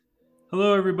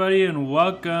Hello, everybody, and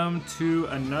welcome to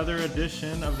another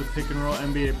edition of the Pick and Roll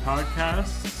NBA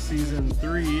Podcast, Season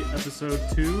 3, Episode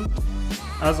 2.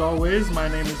 As always, my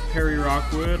name is Perry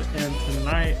Rockwood, and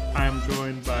tonight I'm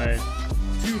joined by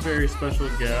two very special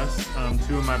guests,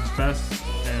 two of my best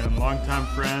and longtime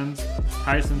friends,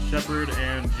 Tyson Shepard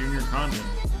and Junior Condon.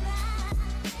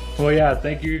 Well, yeah,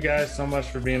 thank you guys so much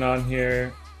for being on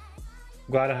here.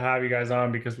 Glad to have you guys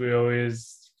on because we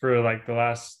always, for like the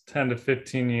last 10 to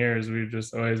 15 years, we've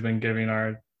just always been giving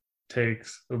our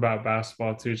takes about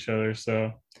basketball to each other.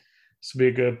 So this will be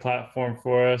a good platform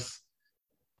for us.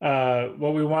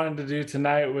 What we wanted to do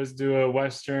tonight was do a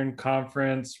Western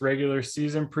Conference regular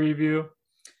season preview.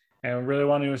 And really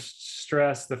want to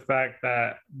stress the fact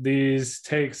that these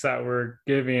takes that we're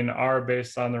giving are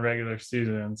based on the regular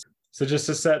seasons. So just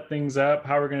to set things up,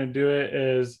 how we're going to do it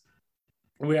is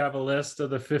we have a list of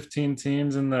the 15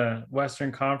 teams in the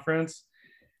Western Conference,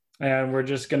 and we're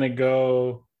just going to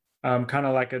go kind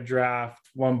of like a draft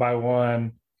one by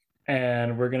one,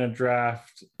 and we're going to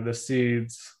draft the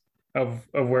seeds of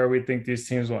where we think these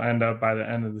teams will end up by the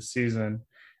end of the season.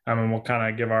 And we'll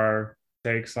kind of give our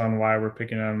takes on why we're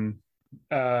picking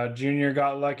them. Junior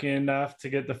got lucky enough to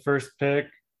get the first pick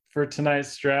for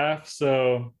tonight's draft.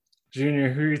 So,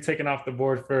 Junior, who are you taking off the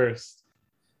board first?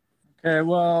 Okay,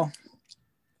 well,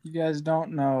 you guys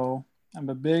don't know, I'm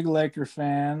a big Laker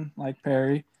fan, like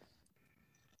Perry.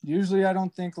 Usually I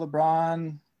don't think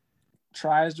LeBron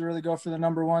tries to really go for the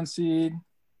number one seed,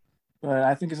 but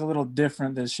I think it's a little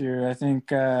different this year. I think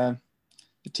the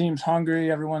team's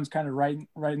hungry. Everyone's kind of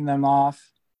writing them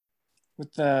off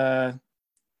with the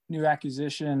new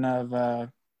acquisition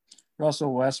of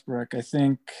Russell Westbrook. I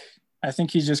think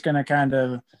he's just going to kind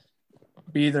of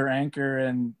be their anchor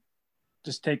and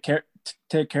just take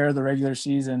care of the regular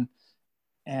season.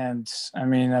 And I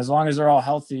mean, as long as they're all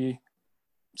healthy,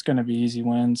 it's going to be easy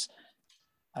wins.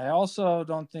 I also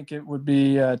don't think it would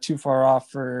be too far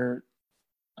off for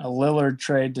a Lillard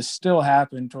trade to still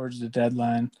happen towards the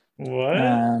deadline. What?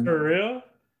 For real?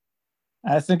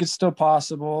 I think it's still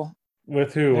possible.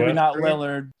 With who? Maybe not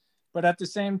Lillard, but at the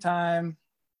same time,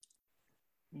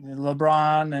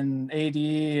 LeBron and AD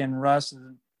and Russ,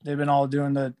 they've been all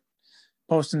doing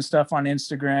posting stuff on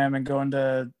Instagram and going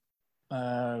to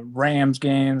Rams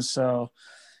games. So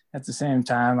at the same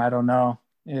time, I don't know.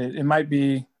 It might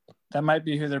be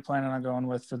who they're planning on going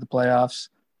with for the playoffs.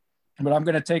 But I'm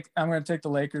gonna take the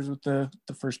Lakers with the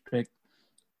first pick.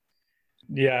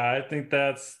 Yeah, I think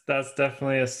that's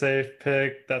definitely a safe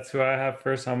pick. That's who I have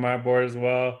first on my board as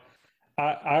well.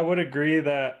 I would agree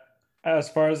that as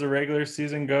far as the regular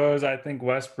season goes, I think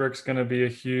Westbrook's going to be a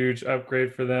huge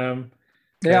upgrade for them.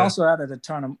 They also added a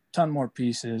ton more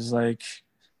pieces, like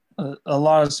a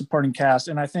lot of supporting cast,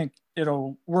 and I think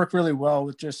it'll work really well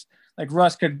with just like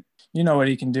Russ could, what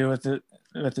he can do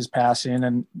with his passing,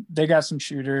 and they got some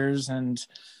shooters and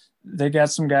they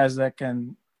got some guys that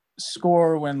can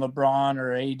score when LeBron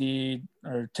or AD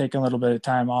are taking a little bit of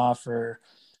time off, or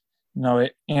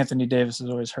Anthony Davis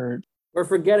is always hurt. We're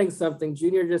forgetting something.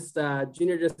 Junior just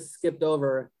skipped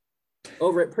over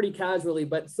it pretty casually,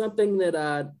 but something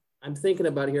that I'm thinking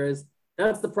about here is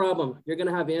that's the problem. You're going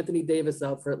to have Anthony Davis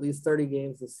out for at least 30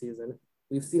 games this season.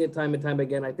 We've seen it time and time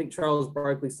again. I think Charles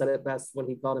Barkley said it best when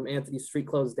he called him Anthony Street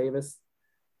Clothes Davis.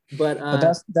 But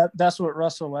that's what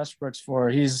Russell Westbrook's for.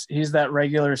 He's that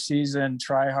regular season,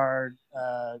 try hard,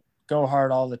 go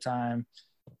hard all the time.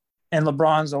 And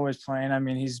LeBron's always playing. I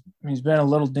mean, he's been a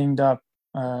little dinged up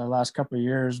last couple of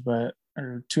years,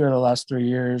 or 2 of the last 3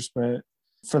 years, but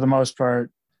for the most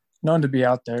part, known to be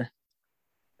out there.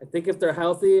 I think if they're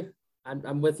healthy,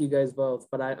 I'm with you guys both.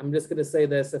 But I'm just going to say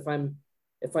this: if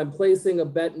I'm placing a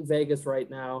bet in Vegas right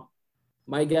now,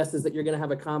 my guess is that you're going to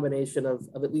have a combination of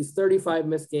at least 35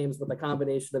 missed games with a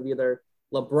combination of either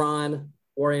LeBron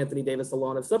or Anthony Davis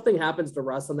alone. If something happens to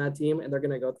Russ on that team and they're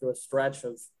going to go through a stretch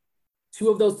of 2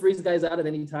 of those 3 guys out at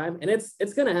any time, and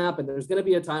it's going to happen. There's going to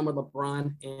be a time where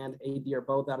LeBron and AD are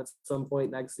both out at some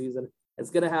point next season. It's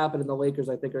going to happen, and the Lakers,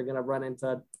 I think, are going to run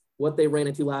into what they ran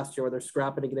into last year, where they're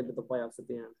scrapping to get into the playoffs at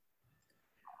the end.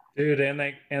 Dude, and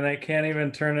they can't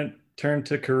even turn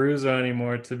to Caruso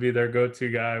anymore to be their go-to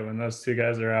guy when those 2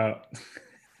 guys are out.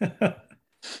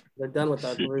 They're done with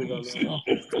that Caruso.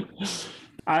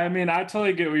 I mean, I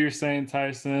totally get what you're saying,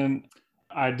 Tyson.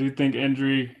 I do think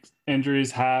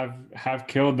injuries have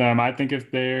killed them. I think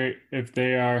if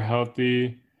they are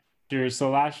healthy, so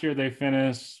last year they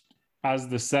finished as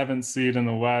the 7th seed in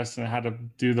the West and had to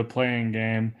do the play-in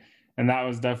game, and that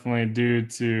was definitely due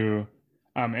to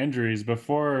injuries.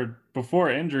 Before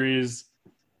injuries,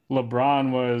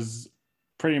 LeBron was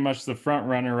pretty much the front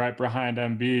runner right behind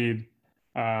Embiid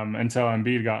until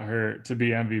Embiid got hurt to be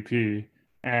MVP.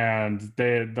 And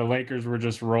the Lakers were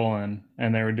just rolling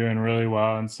and they were doing really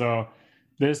well. And so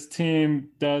this team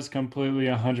does completely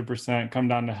 100% come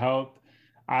down to health.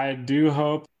 I do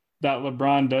hope that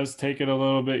LeBron does take it a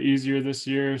little bit easier this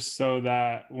year so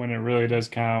that when it really does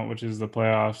count, which is the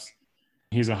playoffs,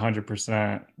 he's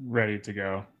 100% ready to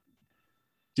go.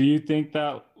 Do you think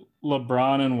that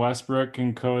LeBron and Westbrook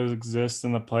can coexist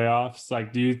in the playoffs?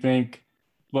 Like, do you think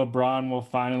LeBron will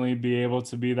finally be able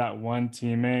to be that one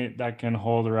teammate that can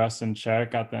hold Russ in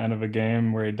check at the end of a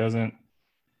game where he doesn't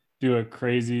do a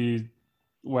crazy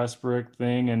Westbrook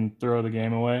thing and throw the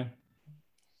game away?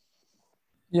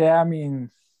 Yeah, I mean,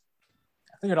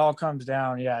 I think it all comes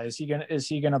down. Yeah, is he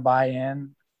gonna buy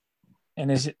in,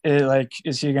 and is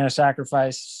he gonna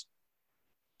sacrifice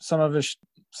some of his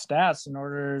stats in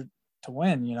order to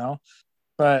win? You know,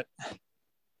 but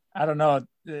I don't know.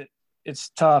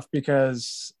 It's tough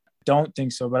because I don't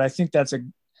think so. But I think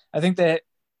that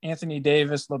Anthony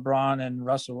Davis, LeBron, and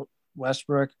Russell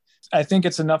Westbrook, I think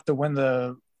it's enough to win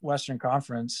the Western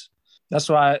Conference. That's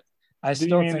why I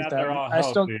still think that they're all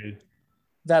healthy?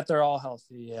 That they're all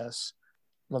healthy. Yes,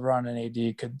 LeBron and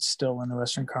AD could still win the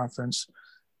Western Conference,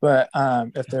 but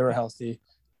if they were healthy,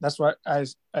 that's why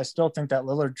I still think that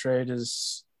Lillard trade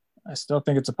is. I still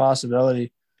think it's a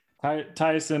possibility.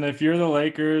 Tyson, if you're the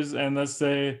Lakers and let's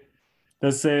say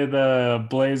the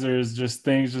Blazers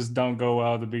things just don't go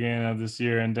well at the beginning of this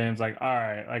year and Dame's like, all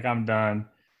right, like I'm done.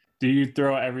 Do you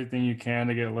throw everything you can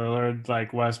to get Lillard,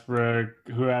 like Westbrook,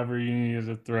 whoever you need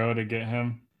to throw to get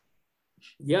him?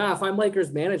 Yeah, if I'm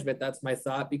Lakers management, that's my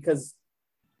thought, because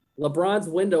LeBron's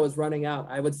window is running out.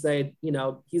 I would say,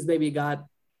 he's maybe got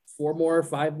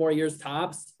 5 more years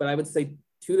tops, but I would say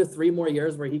 2 to 3 more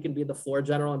years where he can be the floor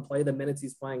general and play the minutes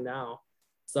he's playing now.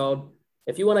 So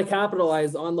if you want to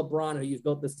capitalize on LeBron, who you've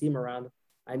built this team around,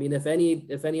 I mean, if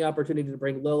any opportunity to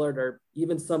bring Lillard or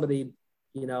even somebody,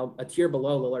 a tier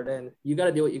below Lillard in, you got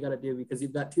to do what you got to do, because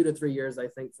you've got 2 to 3 years, I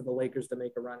think, for the Lakers to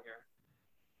make a run here.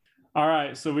 All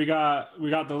right, so we got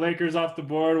the Lakers off the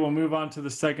board. We'll move on to the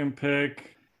second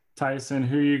pick. Tyson,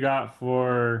 who you got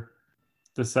for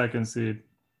the second seed?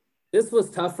 This was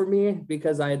tough for me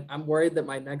because I'm worried that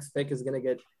my next pick is going to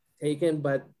get taken,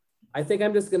 but I think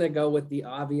I'm just going to go with the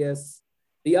obvious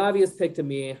pick to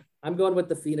me. I'm going with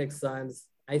the Phoenix Suns.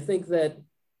 I think that,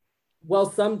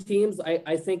 some teams,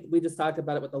 I think we just talked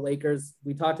about it with the Lakers.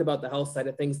 We talked about the health side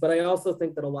of things, but I also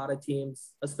think that a lot of teams,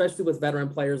 especially with veteran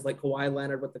players like Kawhi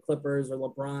Leonard with the Clippers or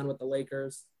LeBron with the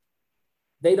Lakers,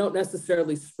 they don't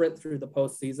necessarily sprint through the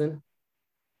postseason.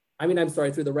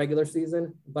 Through the regular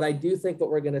season. But I do think what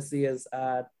we're going to see is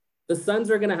the Suns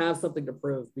are going to have something to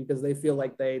prove, because they feel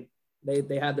like they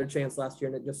had their chance last year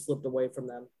and it just slipped away from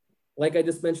them. Like I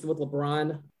just mentioned with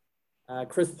LeBron,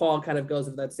 Chris Paul kind of goes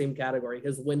into that same category.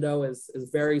 His window is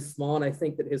very small, and I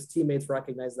think that his teammates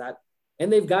recognize that.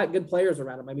 And they've got good players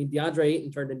around him. I mean, DeAndre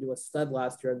Ayton turned into a stud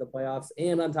last year in the playoffs.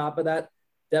 And on top of that,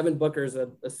 Devin Booker's a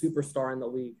superstar in the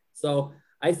league. So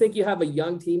I think you have a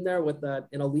young team there with an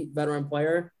elite veteran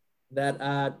player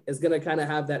that is going to kind of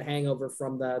have that hangover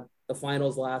from the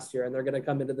finals last year. And they're going to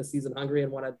come into the season hungry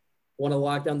and want to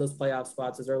lock down those playoff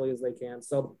spots as early as they can.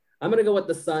 So I'm going to go with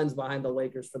the Suns behind the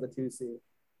Lakers for the 2 seed.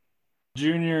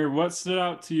 Junior, what stood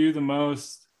out to you the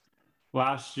most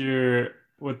last year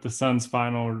with the Suns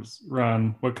finals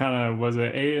run? What kind of, was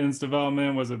it Ayton's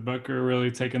development? Was it Booker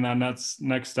really taking that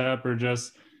next step, or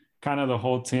just kind of the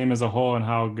whole team as a whole and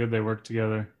how good they work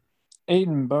together?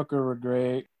 Ayton and Booker were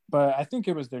great, but I think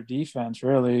it was their defense,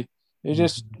 really. They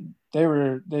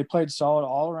played solid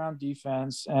all around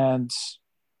defense, and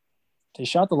they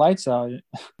shot the lights out.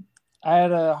 I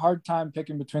had a hard time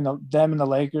picking between them and the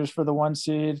Lakers for the 1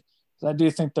 seed. I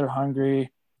do think they're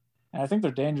hungry, and I think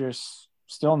they're dangerous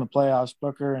still in the playoffs.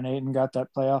 Booker and Ayton got that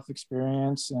playoff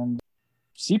experience, and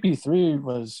CP3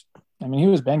 he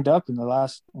was banged up in the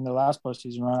last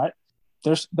postseason run.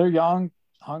 They're young,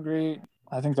 hungry.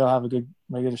 I think they'll have a good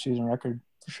regular season record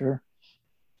for sure.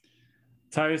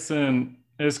 Tyson,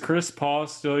 is Chris Paul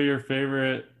still your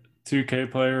favorite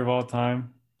 2K player of all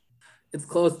time? It's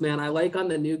close, man. I like on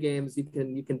the new games,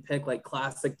 you can pick like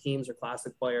classic teams or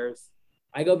classic players.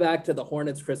 I go back to the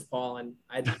Hornets, Chris Paul, and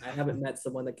I haven't met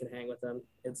someone that can hang with him.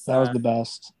 That was the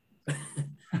best.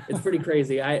 It's pretty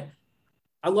crazy. I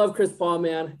love Chris Paul,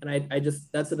 man, and I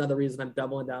just, that's another reason I'm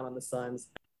doubling down on the Suns.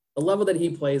 The level that he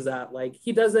plays at, like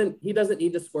he doesn't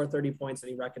need to score 30 points, and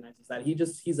he recognizes that.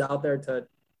 He's out there to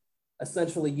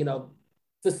essentially,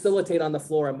 facilitate on the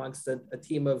floor amongst a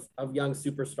team of young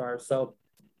superstars. So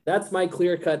that's my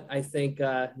clear cut, I think,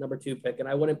 number 2 pick. And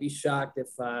I wouldn't be shocked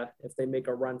if they make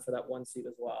a run for that 1 seed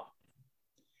as well.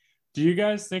 Do you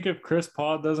guys think if Chris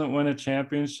Paul doesn't win a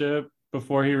championship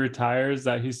before he retires,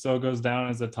 that he still goes down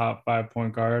as a top 5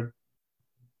 point guard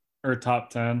or top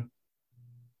 10?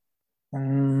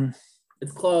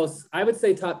 It's close. I would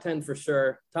say top 10 for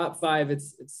sure. Top 5,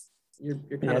 you're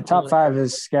kind Yeah, of top 5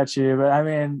 is sketchy, but I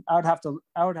mean, I would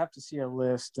have to see a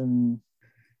list, and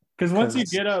because once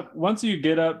you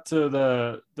get up to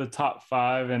the top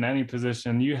 5 in any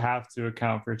position, you have to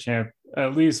account for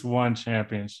at least one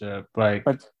championship. Like,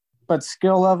 but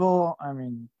skill level, I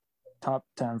mean, top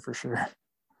 10 for sure.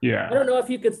 Yeah, I don't know if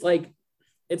you could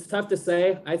it's tough to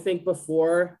say. I think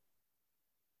before,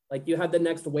 like, you had the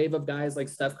next wave of guys like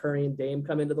Steph Curry and Dame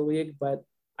come into the league, but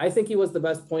I think he was the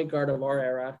best point guard of our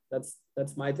era. That's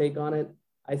my take on it.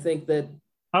 I think that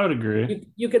I would agree.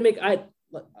 You can make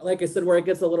like I said, where it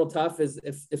gets a little tough is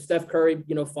if Steph Curry,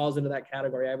 falls into that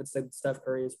category. I would say Steph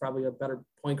Curry is probably a better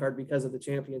point guard because of the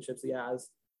championships he has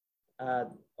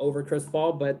over Chris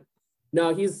Paul. But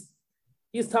no, he's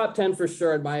top 10 for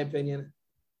sure, in my opinion.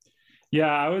 Yeah,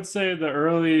 I would say the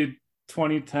early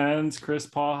 2010s, Chris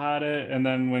Paul had it. And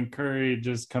then when Curry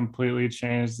just completely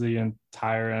changed the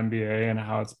entire NBA and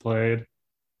how it's played,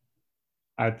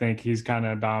 I think he's kind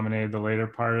of dominated the later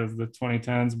part of the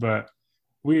 2010s, but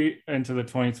into the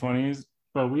 2020s.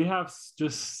 But we have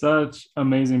just such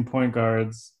amazing point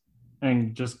guards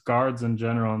and just guards in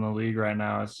general in the league right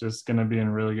now. It's just going to be in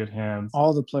really good hands.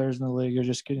 All the players in the league are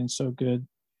just getting so good.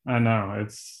 I know.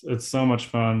 It's so much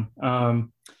fun.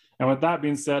 And with that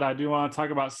being said, I do want to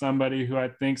talk about somebody who I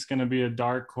think is going to be a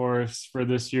dark horse for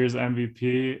this year's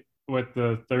MVP with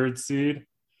the 3rd seed.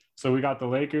 So we got the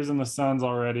Lakers and the Suns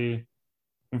already.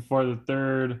 And for the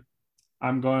 3rd,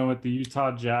 I'm going with the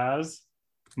Utah Jazz.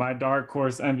 My dark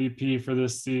horse MVP for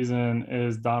this season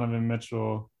is Donovan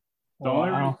Mitchell. The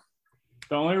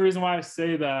only reason why I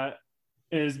say that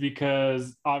is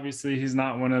because obviously he's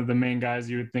not one of the main guys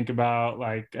you would think about,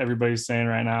 like everybody's saying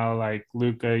right now, like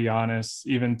Luka, Giannis,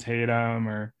 even Tatum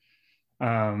or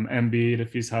Embiid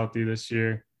if he's healthy this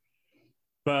year.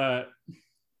 But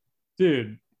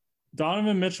dude,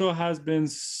 Donovan Mitchell has been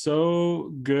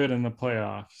so good in the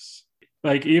playoffs.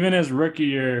 Like even his rookie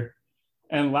year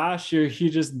and last year, he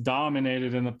just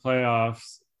dominated in the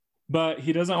playoffs. But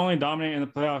he doesn't only dominate in the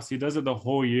playoffs, he does it the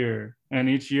whole year. And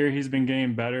each year he's been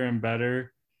getting better and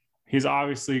better. He's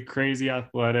obviously crazy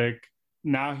athletic.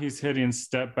 Now he's hitting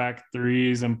step back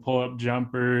threes and pull up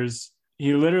jumpers.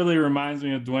 He literally reminds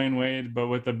me of Dwayne Wade, but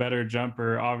with a better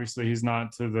jumper. Obviously, he's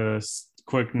not to the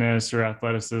quickness or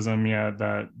athleticism yet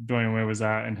that Dwayne Wade was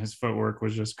at, and his footwork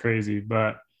was just crazy.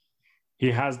 But he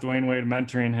has Dwayne Wade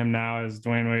mentoring him now, as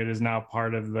Dwayne Wade is now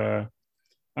part of the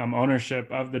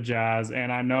ownership of the Jazz.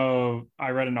 And I know I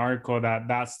read an article that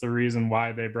that's the reason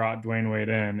why they brought Dwayne Wade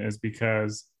in, is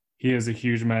because he is a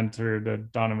huge mentor to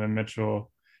Donovan Mitchell.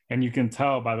 And you can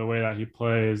tell by the way that he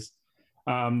plays.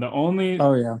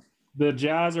 The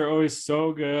Jazz are always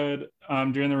so good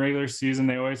during the regular season.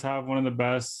 They always have one of the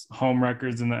best home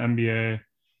records in the NBA.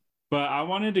 But I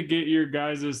wanted to get your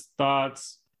guys'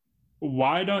 thoughts.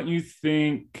 Why don't you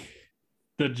think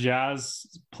the Jazz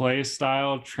play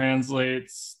style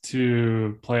translates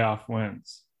to playoff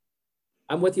wins?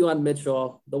 I'm with you on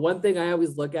Mitchell. The one thing I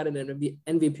always look at in an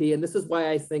MVP, and this is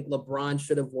why I think LeBron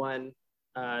should have won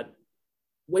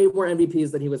way more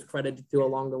MVPs than he was credited to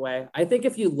along the way. I think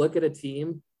if you look at a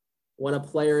team when a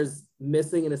player's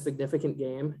missing in a significant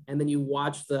game, and then you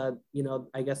watch the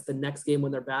next game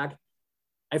when they're back,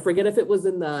 I forget if it was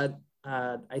in the,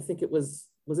 I think it was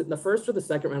it in the first or the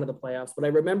second round of the playoffs, but I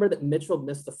remember that Mitchell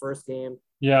missed the first game.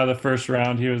 Yeah, the first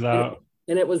round he was out.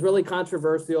 And it was really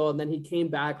controversial. And then he came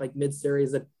back like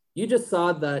mid-series, and you just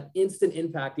saw the instant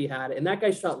impact he had. And that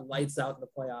guy shot lights out in the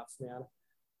playoffs, man.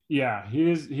 Yeah,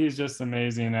 he's just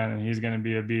amazing, and he's going to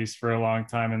be a beast for a long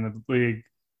time in the league.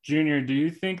 Junior, do you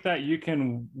think that you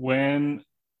can win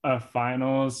a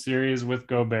finals series with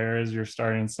Gobert as your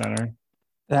starting center?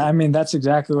 Yeah, I mean, that's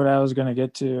exactly what I was going to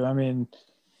get to. I mean,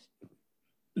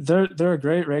 they're a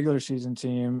great regular season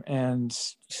team, and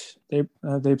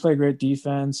they play great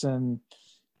defense, and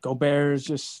Gobert is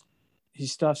just, he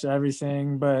stuffs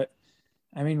everything. But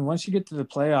I mean, once you get to the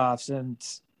playoffs, and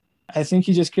I think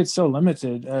he just gets so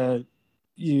limited.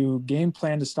 You game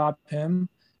plan to stop him,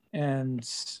 and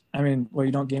I mean, well,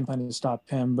 you don't game plan to stop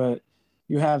him, but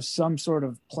you have some sort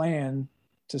of plan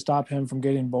to stop him from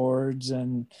getting boards,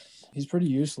 and he's pretty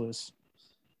useless.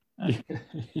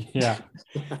 Yeah.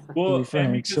 Well,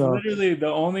 because literally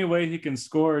the only way he can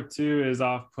score too is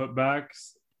off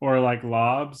putbacks or like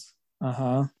lobs.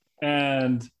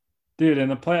 And dude, in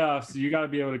the playoffs, you got to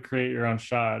be able to create your own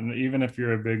shot, and even if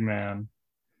you're a big man,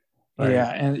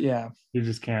 you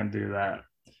just can't do that.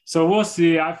 So we'll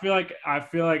see. I feel like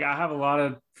I have a lot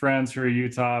of friends who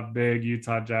are big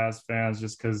Utah Jazz fans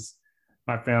just because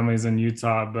my family's in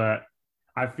Utah. But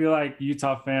I feel like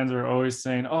Utah fans are always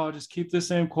saying, "Oh, just keep the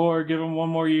same core, give them one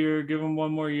more year, give them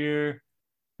one more year."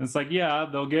 And it's like, yeah,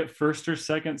 they'll get first or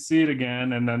second seed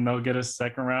again, and then they'll get a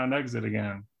second round exit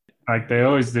again, like they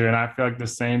always do. And I feel like the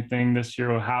same thing this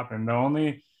year will happen. The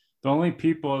only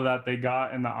people that they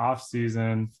got in the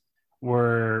offseason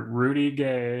were Rudy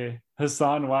Gay,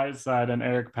 Hassan Whiteside, and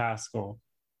Eric Pascal.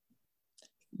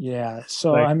 Yeah.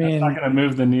 So Like, I that's not mean, going to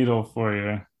move the needle for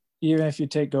you. even if you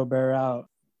take Gobert out,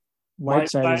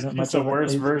 Whiteside isn't He's much the of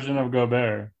worst a. version of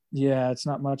Gobert. Yeah, it's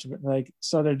not much of it. Like,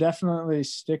 so they're definitely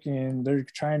sticking. They're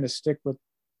trying to stick with.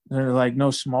 They're like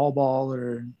no small ball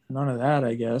or none of that,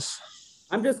 I guess.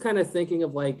 I'm just kind of thinking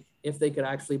of like if they could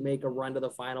actually make a run to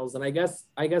the finals. And I guess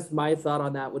my thought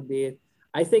on that would be,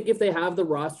 I think if they have the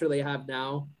roster they have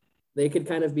now, they could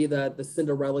kind of be the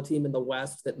Cinderella team in the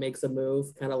West that makes a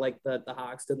move, kind of like the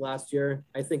Hawks did last year.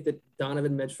 I think that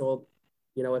Donovan Mitchell,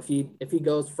 if he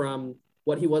goes from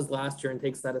what he was last year and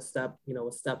takes that a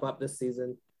step up this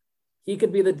season, he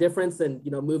could be the difference and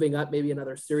moving up maybe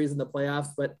another series in the playoffs.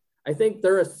 But I think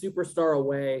they're a superstar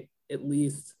away at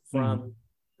least from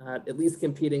at least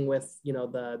competing with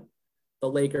the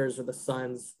Lakers or the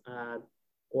Suns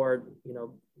or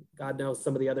God knows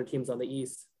some of the other teams on the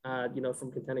East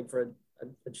from contending for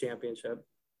a championship.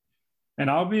 And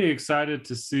I'll be excited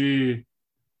to see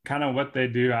kind of what they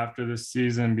do after this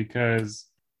season, because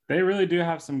they really do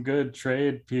have some good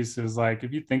trade pieces. Like,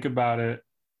 if you think about it,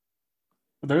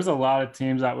 there's a lot of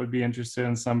teams that would be interested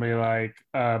in somebody like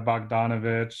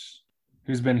Bogdanovich,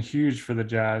 who's been huge for the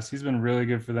Jazz. He's been really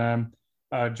good for them.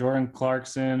 Jordan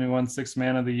Clarkson, who won Sixth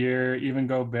Man of the Year, even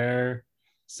Gobert.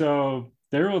 So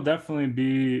there will definitely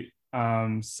be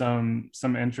some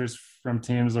interest from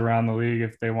teams around the league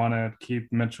if they want to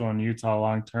keep Mitchell in Utah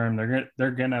long term.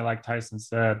 They're gonna, like Tyson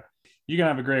said, you can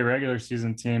have a great regular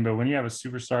season team, but when you have a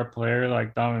superstar player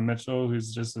like Donovan Mitchell,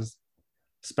 who's just a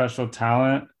special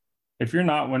talent, if you're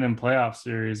not winning playoff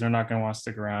series, they're not going to want to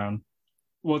stick around.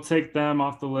 We'll take them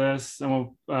off the list, and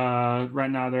we'll right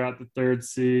now they're at the third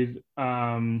seed.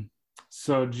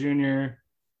 So Junior,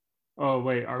 oh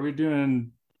wait, are we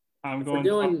doing?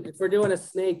 If we're doing a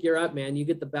snake, you're up, man. You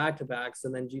get the back-to-backs,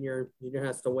 and then Junior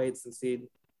has to wait since he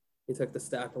took the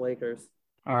stacked Lakers.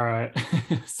 All right.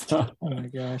 Oh my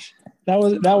gosh, that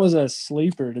was a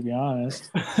sleeper, to be honest.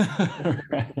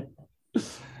 Right.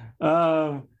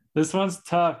 This one's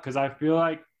tough because I feel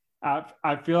like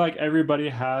everybody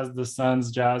has the Suns,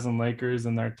 Jazz, and Lakers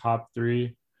in their top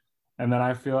three, and then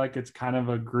I feel like it's kind of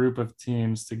a group of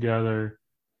teams together.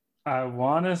 I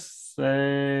want to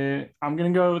say I'm gonna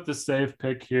go with the safe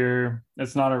pick here.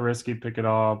 It's not a risky pick at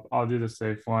all. I'll do the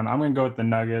safe one. I'm gonna go with the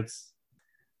Nuggets,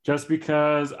 just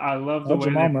because I love the way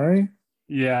Jamal Murray.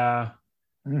 Yeah,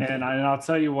 and I'll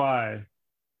tell you why.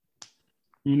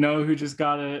 You know who just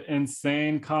got an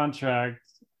insane contract?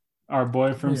 Our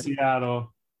boy from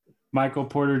Seattle, Michael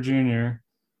Porter Jr.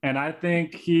 And I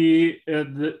think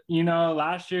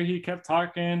last year he kept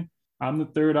talking, I'm the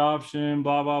third option,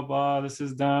 blah, blah, blah. This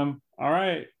is dumb. All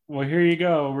right, well, here you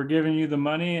go. We're giving you the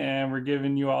money and we're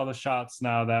giving you all the shots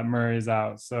now that Murray's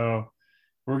out. So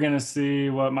we're going to see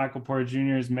what Michael Porter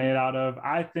Jr. is made out of.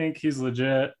 I think he's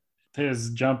legit. His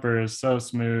jumper is so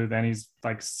smooth, and he's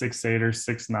like 6'8" or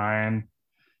 6'9".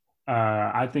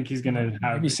 I think he's going to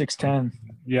have maybe 6'10".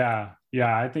 Yeah.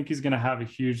 I think he's going to have a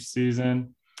huge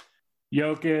season.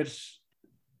 Jokic,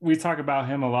 we talk about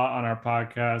him a lot on our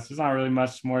podcast. There's not really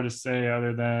much more to say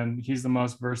other than he's the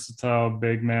most versatile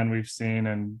big man we've seen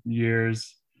in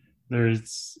years.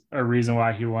 There's a reason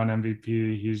why he won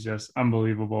MVP. He's just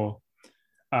unbelievable.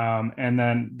 And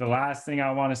then the last thing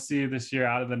I want to see this year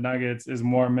out of the Nuggets is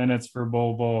more minutes for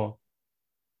Bol Bol.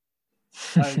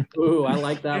 Ooh, I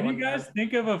like that one. Can you guys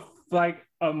think of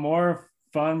a more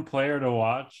fun player to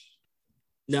watch?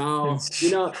 No,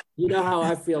 you know how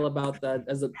I feel about that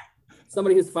as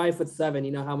somebody who's 5'7".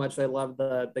 You know how much I love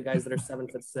the guys that are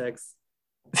 7'6".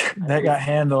 That got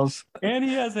handles, and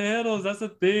he has handles. That's a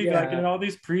thing. Yeah. Like in all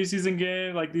these preseason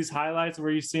games, like these highlights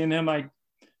where you're seeing him like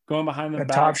going behind the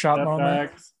back, top shot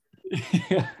moment.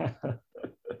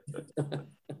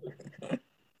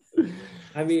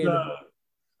 I mean,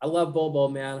 I love Bol Bol,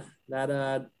 man.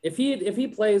 That if he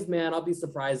plays, man, I'll be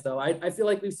surprised though. I feel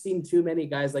like we've seen too many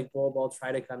guys like Bol Bol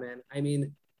try to come in. I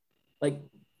mean, like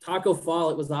Taco Fall,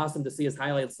 it was awesome to see his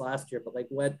highlights last year, but like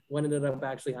what ended up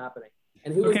actually happening?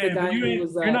 And who was the guy who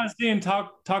was you're not seeing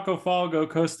Taco Fall go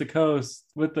coast to coast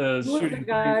with the shooting.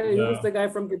 Who was the guy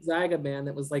from Gonzaga, man,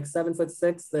 that was like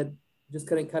 7'6" that just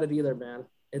couldn't cut it either, man.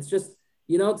 It's just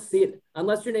You don't see it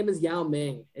unless your name is Yao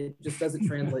Ming. It just doesn't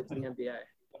translate to the NBA.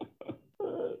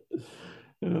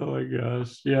 Oh my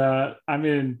gosh. Yeah. I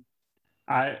mean,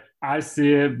 I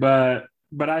see it, but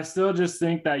I still just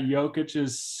think that Jokic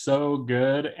is so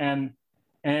good, and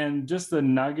just the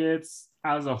Nuggets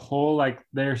as a whole, like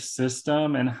their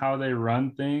system and how they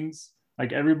run things,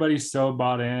 like everybody's so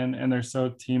bought in and they're so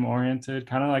team oriented,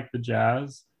 kind of like the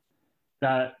Jazz,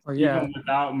 that even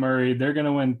without Murray, they're going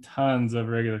to win tons of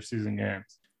regular season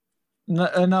games.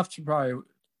 Enough to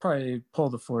probably pull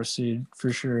the 4th seed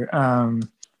for sure.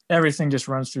 Everything just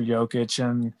runs through Jokic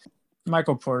and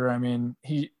Michael Porter. I mean,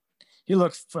 he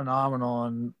looked phenomenal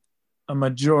in a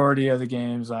majority of the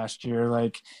games last year.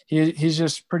 Like he's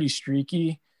just pretty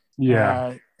streaky.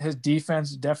 Yeah. His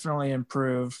defense definitely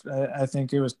improved. I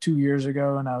think it was 2 years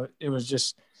ago, and it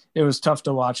was tough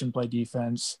to watch him play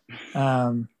defense.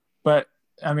 But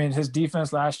I mean, his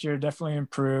defense last year definitely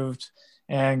improved.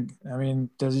 And I mean,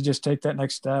 does he just take that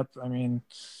next step? I mean,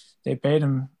 they paid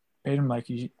him like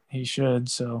he should.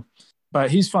 So,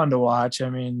 but he's fun to watch. I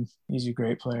mean, he's a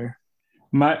great player.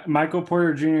 Michael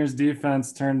Porter Jr.'s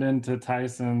defense turned into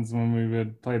Tyson's when we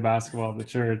would play basketball at the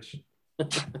church.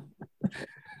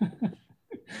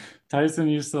 Tyson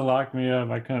used to lock me up.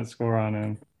 I couldn't score on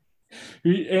him.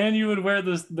 And you would wear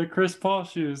the Chris Paul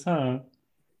shoes, huh?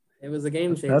 It was a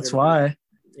game changer. That's why.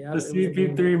 Yeah, the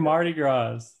CP3 Mardi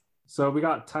Gras. So we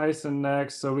got Tyson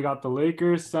next. So we got the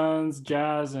Lakers, Suns,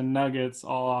 Jazz, and Nuggets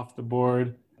all off the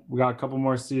board. We got a couple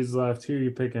more seeds left. Who are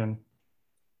you picking?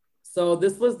 So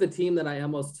this was the team that I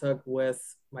almost took with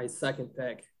my second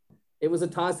pick. It was a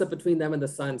toss-up between them and the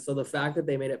Suns. So the fact that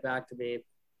they made it back to me,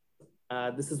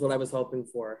 this is what I was hoping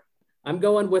for. I'm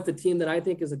going with a team that I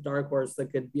think is a dark horse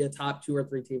that could be a top 2 or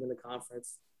 3 team in the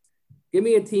conference. Give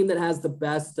me a team that has the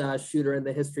best shooter in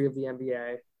the history of the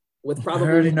NBA. With probably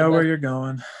I already know where you're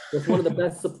going. With one of the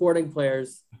best supporting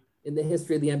players in the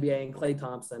history of the NBA, and Klay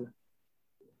Thompson.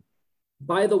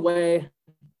 By the way,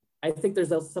 I think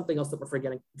there's something else that we're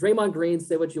forgetting. Draymond Green,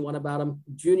 say what you want about him.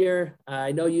 Junior,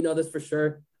 I know you know this for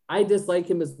sure. I dislike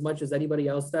him as much as anybody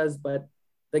else does, but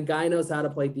the guy knows how to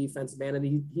play defense, man. And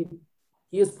he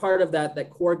is part of that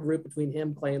core group between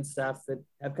him, Klay, and Steph that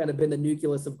have kind of been the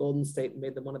nucleus of Golden State and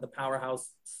made them one of the powerhouse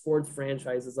sports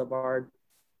franchises of our,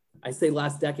 I say,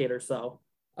 last decade or so.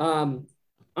 On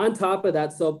top of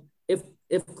that, so if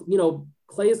you know,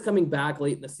 Klay is coming back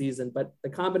late in the season, but the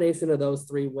combination of those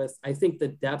three with, I think, the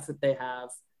depth that they have,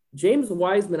 James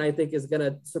Wiseman, I think, is going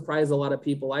to surprise a lot of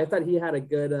people. I thought he had a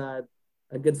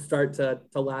good start to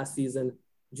last season.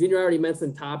 Junior already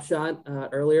mentioned Top Shot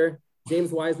earlier.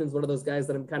 James Wiseman's one of those guys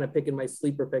that I'm kind of picking my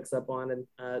sleeper picks up on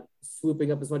and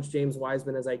swooping up as much James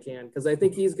Wiseman as I can, because I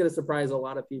think he's going to surprise a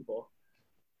lot of people.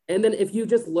 And then if you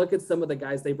just look at some of the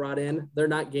guys they brought in, they're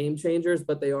not game changers,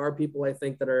 but they are people I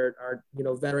think that are you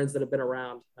know, veterans that have been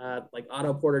around, like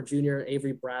Otto Porter Jr.,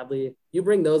 Avery Bradley. You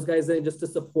bring those guys in just to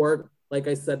support, like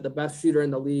I said, the best shooter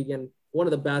in the league and one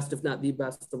of the best, if not the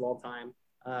best of all time.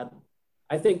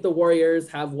 I think the Warriors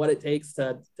have what it takes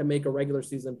to make a regular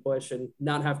season push and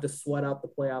not have to sweat out the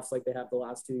playoffs like they have the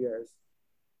last 2 years.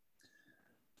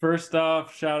 First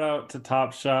off, shout out to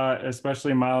Top Shot,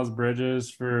 especially Miles Bridges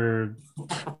for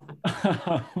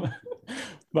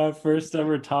my first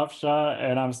ever Top Shot,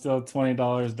 and I'm still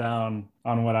 $20 down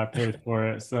on what I paid for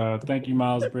it. So thank you,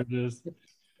 Miles Bridges,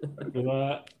 for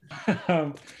that.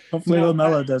 Hopefully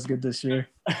LaMelo does good this year.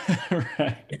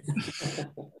 Right.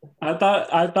 I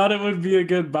thought it would be a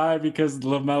good buy because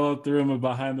LaMelo threw him a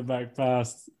behind the back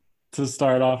pass to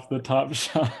start off the Top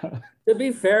Shot. To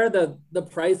be fair, the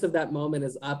price of that moment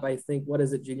is up. I think, what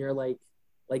is it, Junior? Like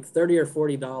 $30 or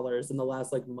 $40 in the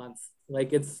last month.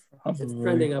 Like it's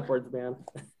trending upwards, man.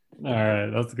 All right,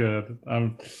 that's good.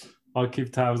 I'll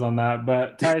keep tabs on that.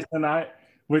 But Tyson,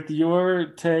 with your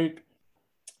take,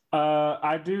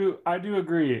 I do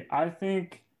agree. I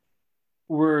think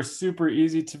we're super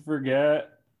easy to forget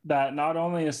that not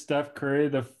only is Steph Curry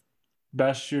the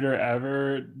best shooter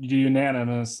ever,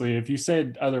 unanimously, if you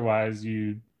say otherwise,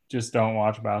 you just don't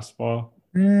watch basketball.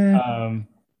 Junior.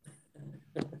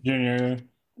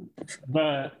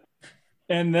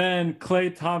 And then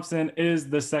Klay Thompson is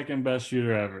the second best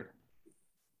shooter ever.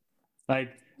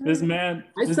 Like, this man.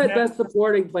 I said best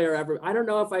supporting player ever. I don't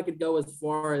know if I could go as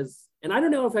far as, and I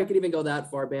don't know if I could even go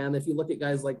that far, man, if you look at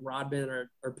guys like Rodman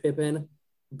or Pippen,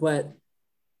 but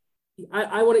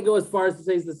I wouldn't go as far as to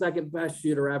say he's the second best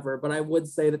shooter ever, but I would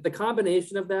say that the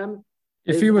combination of them.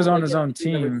 If he was on his own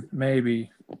team, maybe.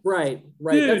 Right.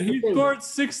 Dude, he scored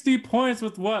 60 points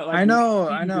with what? I know.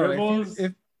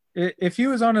 If he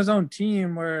was on his own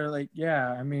team, where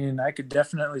I mean, I could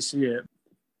definitely see it.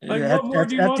 Like, Yeah, what more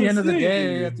do you at want the to end of the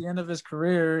day, see? at the end of his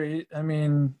career, I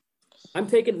mean, I'm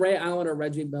taking Ray Allen or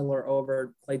Reggie Miller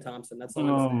over Klay Thompson. That's all I'm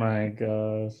Oh saying. my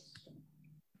gosh.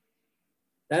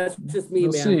 That's just me,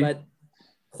 we'll man. see. But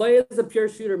Klay is a pure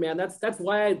shooter, man. That's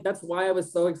why I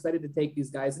was so excited to take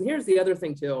these guys. And here's the other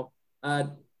thing too.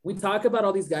 We talk about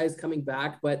all these guys coming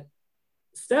back, but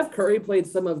Steph Curry played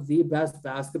some of the best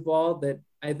basketball that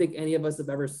I think any of us have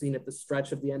ever seen at the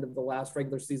stretch of the end of the last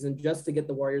regular season, just to get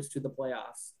the Warriors to the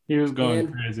playoffs. He was going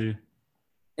And crazy.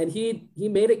 and he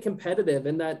made it competitive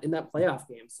in that playoff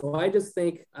game. So I just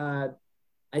think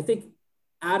I think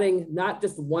adding not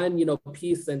just one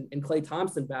piece and Klay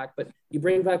Thompson back, but you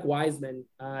bring back Wiseman.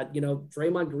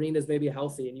 Draymond Green is maybe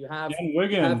healthy, and you have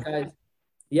Wiggins. guys.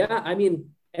 Yeah, I mean,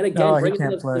 and again, No, he bringing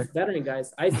can't play. those veteran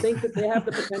guys, I think that they have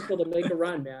the potential to make a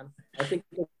run, man. I think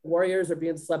the Warriors are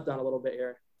being slept on a little bit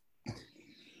here.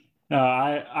 No,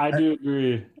 I do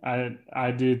agree.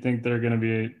 I do think they're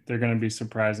gonna be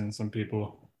surprising some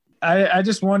people. I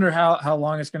just wonder how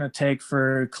long it's going to take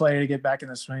for Klay to get back in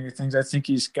the swing of things. I think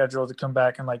he's scheduled to come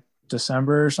back in like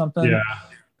December or something. Yeah.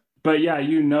 But yeah,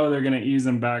 they're gonna ease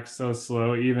him back so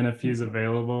slow, even if he's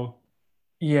available.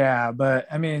 Yeah, but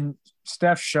I mean,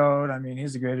 Steph showed. I mean,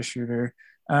 he's the greatest shooter.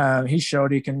 He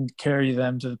showed he can carry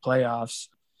them to the playoffs.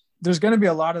 There's going to be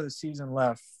a lot of the season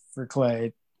left for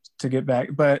Klay to get back,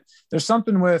 but there's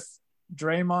something with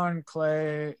Draymond,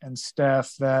 Klay, and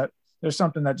Steph that there's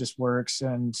something that just works,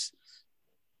 and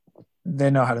they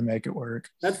know how to make it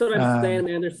work. That's what I'm saying,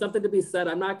 man. There's something to be said.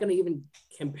 I'm not going to even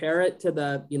compare it to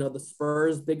the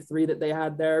Spurs big three that they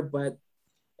had there, but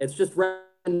it's just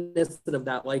reminiscent of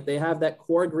that. Like, they have that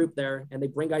core group there, and they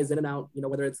bring guys in and out.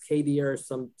 Whether it's KD or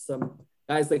some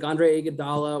guys like Andre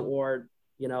Iguodala, or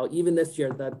even this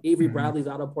year that Avery Bradley's,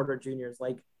 Otto Porter Jr.'s.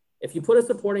 Like, if you put a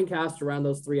supporting cast around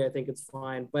those three, I think it's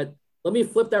fine. But let me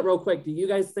flip that real quick. Do you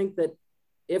guys think that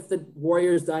if the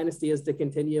Warriors dynasty is to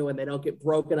continue and they don't get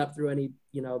broken up through any,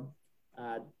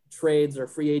 trades or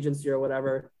free agency or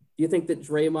whatever, do you think that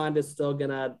Draymond is still going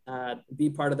to be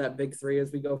part of that big three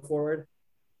as we go forward?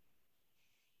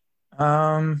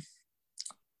 I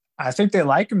think they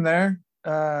like him there.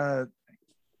 And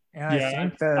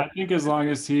I think as long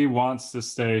as he wants to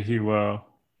stay, he will.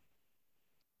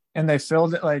 And they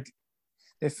filled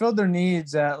their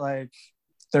needs at like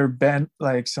their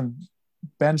some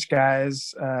bench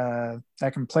guys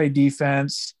that can play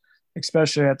defense,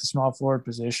 especially at the small forward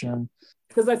position.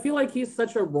 Because I feel like he's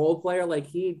such a role player. Like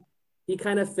he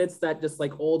kind of fits that just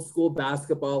like old school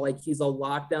basketball. Like, he's a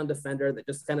lockdown defender that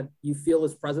just kind of, you feel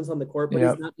his presence on the court, but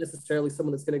he's not necessarily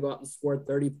someone that's going to go out and score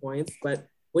 30 points. But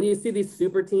when you see these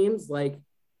super teams, like,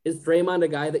 is Draymond a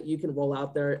guy that you can roll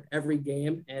out there every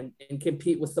game and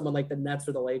compete with someone like the Nets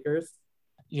or the Lakers?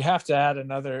 You have to add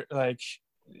another, like,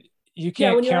 you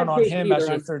can't count on him as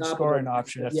your third scoring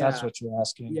option if that's what you're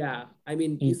asking. Yeah. I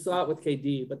mean, you saw it with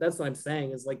KD, but that's what I'm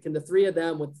saying is, like, can the three of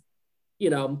them with,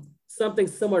 something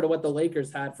similar to what the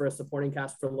Lakers had for a supporting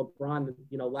cast for LeBron,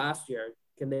 last year,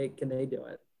 can they do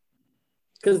it?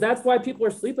 Because that's why people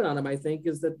are sleeping on him, I think,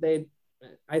 is that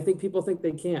I think people think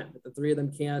they can't, that the three of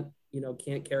them can't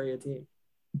carry a team.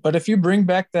 But if you bring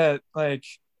back that, like,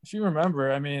 if you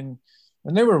remember, I mean,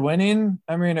 when they were winning,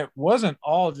 I mean, it wasn't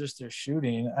all just their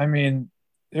shooting. I mean,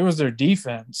 it was their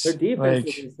defense. Their defense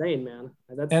was insane, man.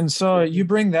 And so you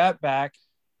bring that back,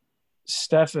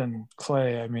 Steph and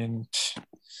Klay, I mean,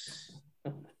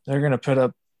 they're going to put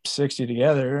up 60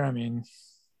 together. I mean,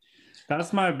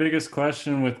 that's my biggest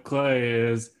question with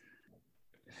Klay is,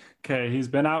 okay, he's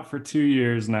been out for 2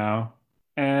 years now,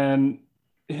 and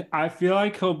I feel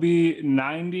like he'll be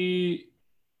 90%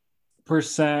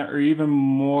 or even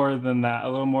more than that, a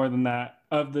little more than that,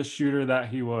 of the shooter that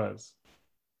he was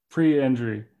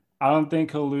pre-injury. I don't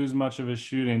think he'll lose much of his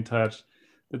shooting touch.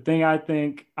 The thing I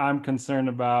think I'm concerned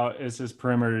about is his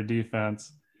perimeter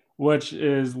defense, which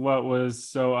is what was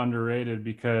so underrated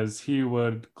because he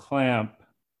would clamp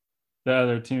the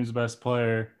other team's best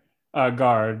player,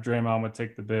 guard. Draymond would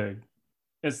take the big.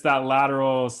 It's that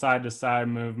lateral side-to-side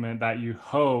movement that you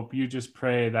hope, you just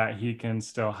pray that he can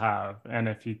still have. And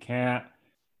if he can't,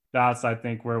 that's, I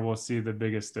think, where we'll see the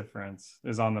biggest difference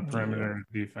is on the perimeter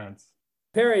defense.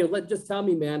 Perry, just tell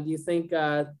me, man, do you think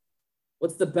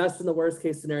what's the best and the worst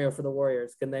case scenario for the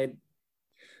Warriors? Can they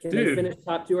finish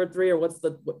top 2 or 3, or what's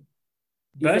the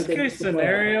best case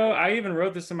scenario? I even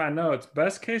wrote this in my notes.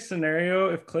 Best case scenario,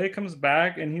 if Klay comes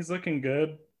back and he's looking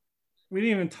good. We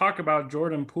didn't even talk about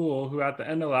Jordan Poole, who at the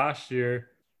end of last year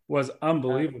was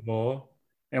unbelievable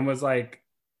and was like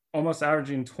almost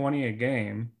averaging 20 a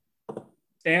game.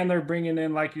 And they're bringing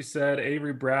in, like you said,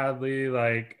 Avery Bradley,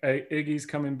 like Iggy's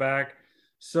coming back.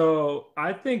 So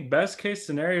I think best case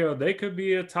scenario, they could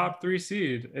be a top 3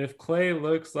 seed if Clay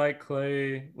looks like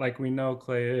Clay, like we know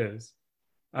Clay is.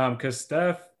 Because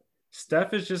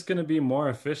Steph is just going to be more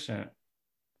efficient.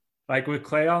 Like with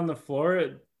Clay on the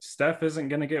floor, Steph isn't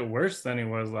going to get worse than he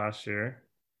was last year.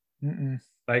 Mm-mm.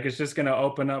 Like it's just going to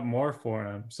open up more for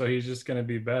him. So he's just going to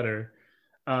be better.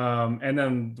 And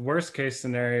then worst case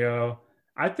scenario,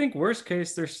 I think worst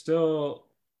case, they're still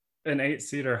an 8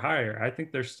 seed or higher. I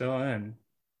think they're still in.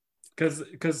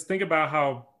 Because think about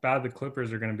how bad the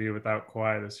Clippers are going to be without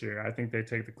Kawhi this year. I think they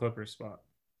take the Clippers spot.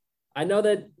 I know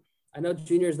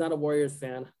Junior is not a Warriors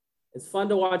fan. It's fun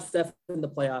to watch Steph in the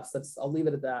playoffs. I'll leave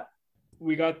it at that.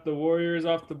 We got the Warriors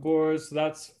off the board, so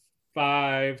that's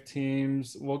 5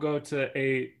 teams. We'll go to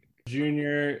 8.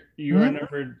 Junior, you are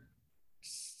number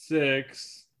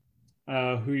 6.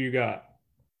 Who you got?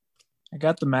 I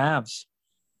got the Mavs.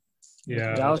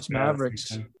 Yeah, Dallas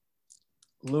Mavericks.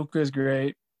 Luka's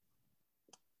great.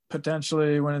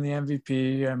 Potentially winning the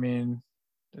MVP. I mean,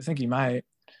 I think he might.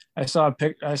 I saw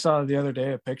the other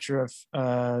day a picture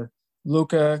of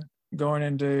Luka going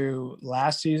into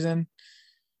last season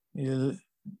and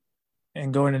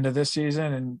going into this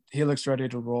season, and he looks ready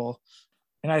to roll.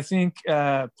 And I think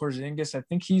Porzingis, I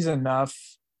think he's enough.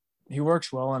 He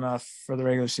works well enough for the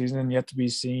regular season, and yet to be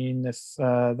seen if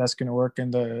that's going to work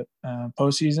in the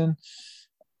postseason.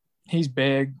 He's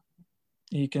big.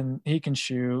 He can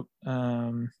shoot.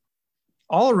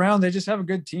 All around, they just have a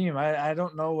good team. I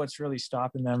don't know what's really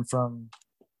stopping them from.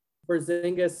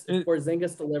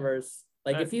 Porzingis delivers.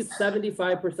 Like if he's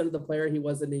 75% of the player he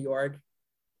was in New York,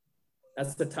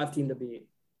 that's a tough team to beat.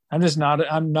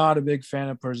 I'm not a big fan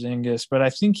of Porzingis, but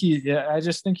I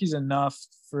just think he's enough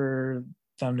for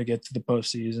them to get to the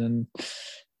postseason,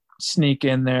 sneak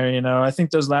in there. You know, I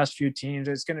think those last few teams,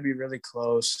 it's going to be really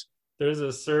close. There's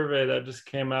a survey that just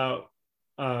came out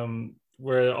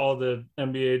where all the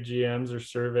NBA GMs are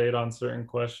surveyed on certain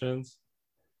questions.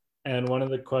 And one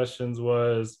of the questions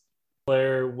was,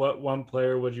 what one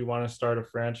player would you want to start a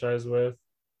franchise with?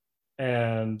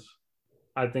 And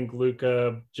I think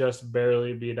Luka just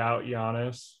barely beat out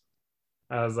Giannis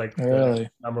as like the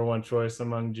number 1 choice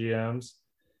among GMs.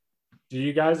 Do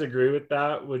you guys agree with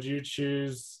that? Would you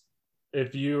choose,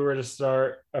 if you were to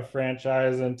start a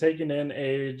franchise and taking in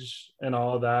age and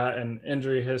all that and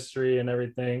injury history and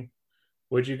everything,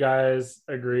 would you guys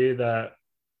agree that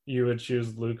you would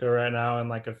choose Luka right now in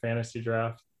like a fantasy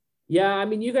draft? Yeah, I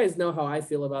mean, you guys know how I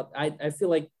feel about. I feel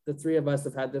like the 3 of us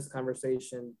have had this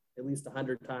conversation at least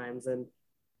 100 times, and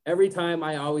every time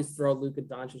I always throw Luka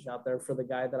Doncic out there for the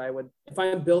guy that I would, if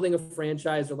I'm building a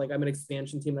franchise or like I'm an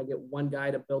expansion team and I get one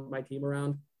guy to build my team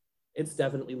around, it's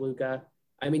definitely Luka.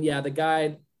 I mean, yeah, the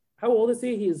guy. How old is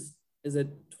he? Is it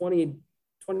 20?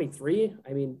 23?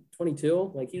 I mean,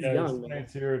 22? Like he's young.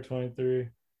 22 or 23.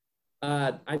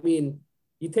 I mean,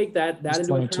 you take that into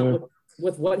 22. Account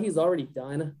with what he's already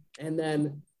done. And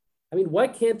then, I mean,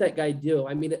 what can't that guy do?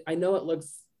 I mean, I know it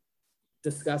looks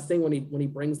disgusting when he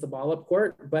brings the ball up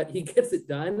court, but he gets it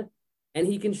done and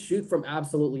he can shoot from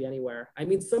absolutely anywhere. I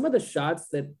mean, some of the shots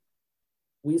that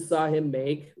we saw him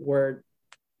make were,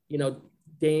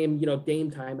 Dame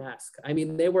time-esque. I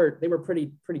mean, they were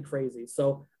pretty crazy.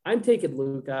 So I'm taking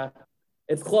Luka.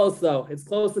 It's close though. It's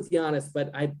close with Giannis,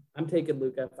 but I'm taking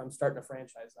Luka if I'm starting a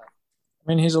franchise up. I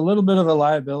mean, he's a little bit of a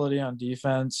liability on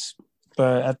defense,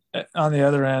 but on the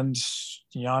other end,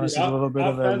 Giannis is a little bit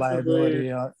of a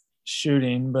liability on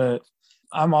shooting. But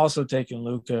I'm also taking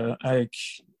Luka.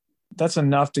 That's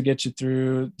enough to get you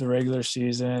through the regular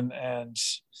season, and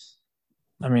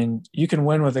I mean, you can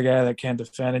win with a guy that can't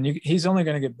defend, and he's only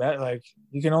going to get better. Like,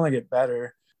 you can only get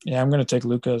better. Yeah, I'm going to take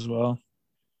Luka as well.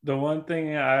 The one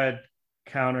thing I'd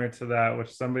counter to that,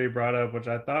 which somebody brought up, which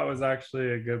I thought was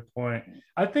actually a good point.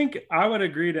 I think I would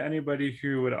agree to anybody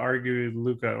who would argue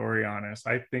Luka or Giannis.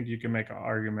 I think you can make an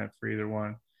argument for either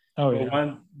one.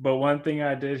 But one thing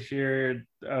I did hear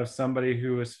of somebody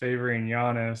who was favoring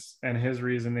Giannis, and his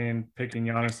reasoning picking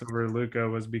Giannis over Luka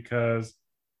was because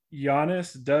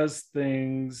Giannis does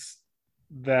things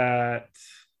that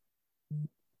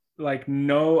like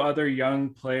no other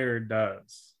young player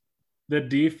does. The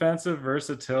defensive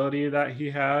versatility that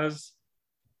he has,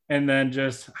 and then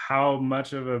just how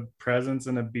much of a presence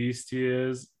and a beast he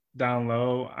is down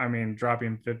low. I mean,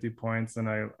 dropping 50 points in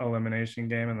an elimination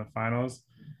game in the finals.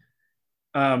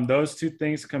 Those two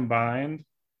things combined,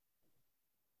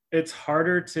 it's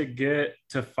harder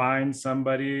to find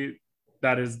somebody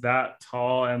that is that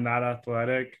tall and that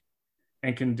athletic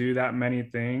and can do that many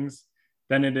things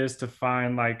than it is to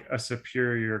find like a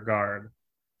superior guard.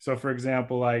 So for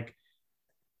example, like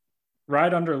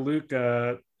right under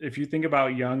Luka if you think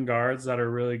about young guards that are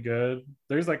really good,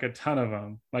 there's like a ton of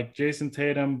them, like Jason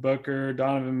Tatum, Booker,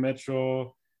 Donovan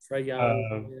Mitchell, Trae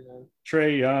Young.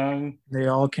 Trae Young. They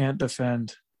all can't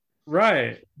defend.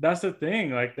 Right. That's the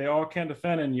thing. Like they all can't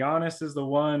defend. And Giannis is the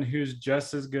one who's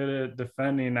just as good at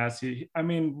defending as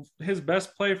his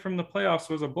best play from the playoffs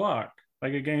was a block,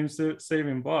 like a game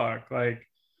saving block. Like,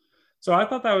 so I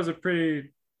thought that was a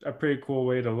pretty cool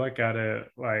way to look at it.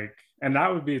 Like, and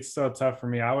that would be so tough for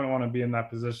me. I wouldn't want to be in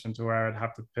that position to where I would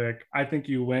have to pick. I think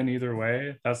you win either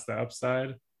way. That's the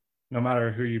upside. No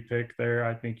matter who you pick there,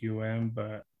 I think you win.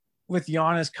 But with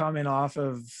Giannis coming off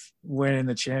of winning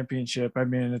the championship, I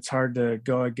mean, it's hard to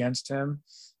go against him.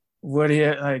 Would he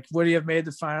have made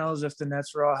the finals if the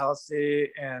Nets were all healthy,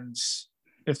 and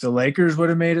if the Lakers would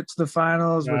have made it to the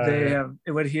finals?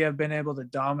 Would he have been able to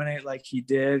dominate like he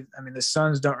did? I mean, the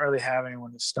Suns don't really have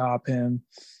anyone to stop him.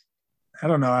 I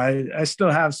don't know. I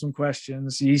still have some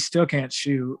questions. He still can't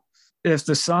shoot. If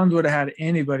the Suns would have had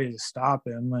anybody to stop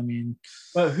him, I mean,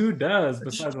 but who does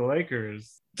besides the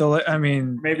Lakers?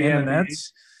 Maybe the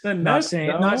Nets. The Nets,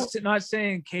 Nets, not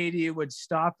saying KD would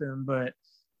stop him, but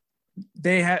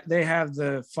they have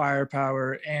the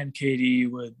firepower, and KD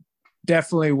would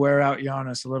definitely wear out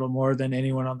Giannis a little more than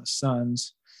anyone on the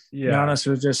Suns. Yeah. Giannis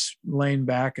was just laying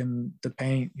back in the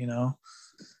paint, you know.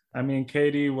 I mean,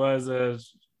 KD was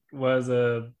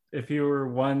if he were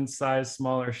one size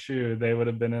smaller shoe, they would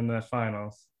have been in the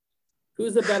finals.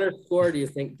 Who's the better scorer, do you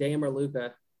think, Dame or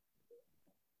Luka?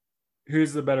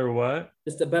 Who's the better what?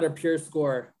 Just a better pure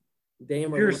scorer,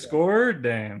 Dame or Pure Luka? scorer,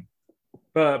 Dame.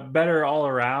 But better all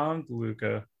around,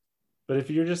 Luka. But if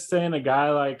you're just saying a guy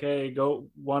like, hey, go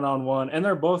one-on-one, and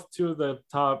they're both two of the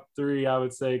top three, I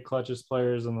would say, clutchest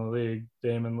players in the league,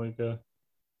 Dame and Luka.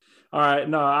 All right,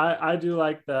 no, I do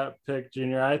like that pick,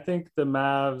 Junior. I think the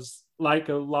Mavs, like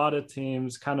a lot of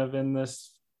teams, kind of in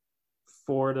this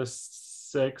 4 to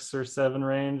 6 or 7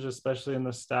 range, especially in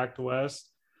the stacked West,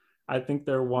 I think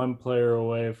they're one player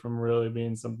away from really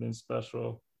being something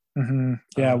special. Mm-hmm.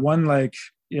 Yeah,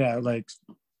 like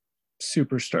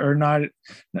superstar or not.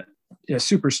 Yeah,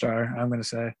 superstar, I'm going to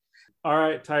say. All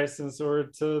right, Tyson. So we're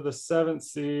to the 7th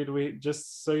seed. We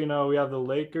just so you know, we have the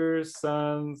Lakers,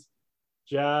 Suns,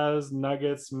 Jazz,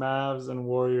 Nuggets, Mavs, and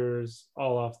Warriors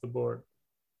all off the board.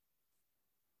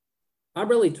 I'm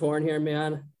really torn here,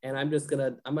 man, and I'm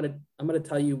gonna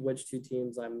tell you which two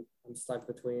teams I'm stuck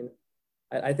between.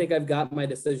 I think I've got my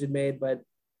decision made, but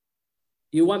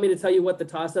do you want me to tell you what the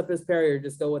toss-up is, Perry, or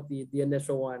just go with the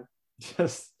initial one?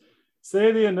 Just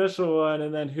say the initial one,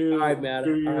 and then who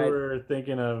you were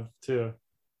thinking of too.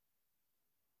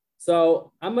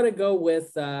 So I'm going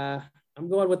with the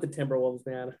Timberwolves,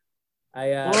 man.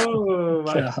 Oh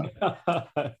my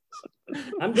God.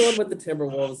 I'm going with the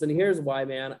Timberwolves, and here's why,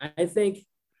 man. I think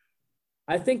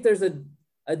there's a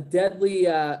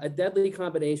deadly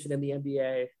combination in the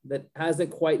NBA that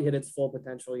hasn't quite hit its full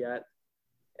potential yet.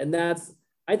 And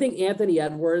I think Anthony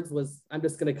Edwards I'm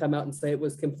just going to come out and say it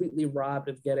was completely robbed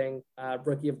of getting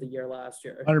Rookie of the Year last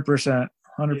year. 100%.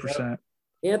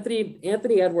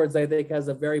 Anthony Edwards, I think, has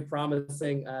a very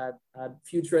promising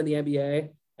future in the NBA.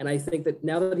 And I think that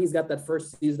now that he's got that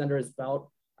first season under his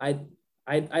belt, I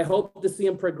hope to see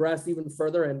him progress even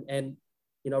further and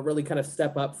really kind of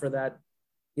step up for that,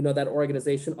 that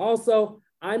organization. Also,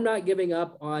 I'm not giving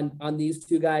up on these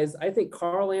two guys. I think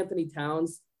Karl Anthony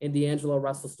Towns and D'Angelo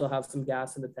Russell still have some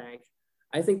gas in the tank.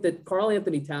 I think that Karl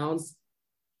Anthony Towns,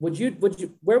 where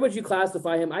would you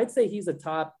classify him? I'd say he's at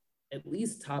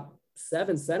least top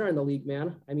 7 center in the league,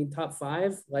 man. I mean, top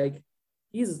 5. Like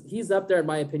he's up there in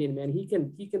my opinion, man. He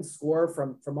can score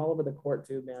from all over the court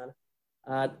too,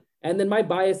 man. And then my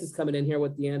bias is coming in here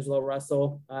with D'Angelo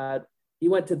Russell. He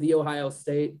went to The Ohio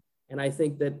State, and I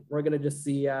think that we're going to just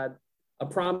see a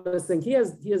promising. He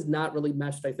has not really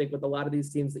meshed, I think, with a lot of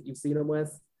these teams that you've seen him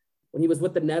with. When he was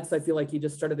with the Nets, I feel like he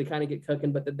just started to kind of get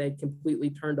cooking, but then they completely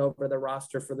turned over the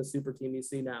roster for the super team you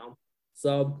see now.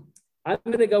 So I'm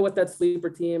going to go with that sleeper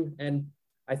team, and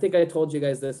I think I told you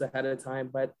guys this ahead of time,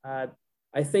 but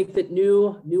I think that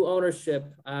new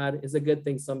ownership is a good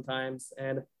thing sometimes,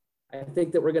 and I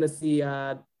think that we're going to see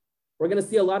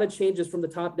a lot of changes from the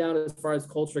top down as far as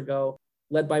culture go,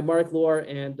 led by Mark Lore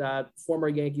and former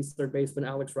Yankees third baseman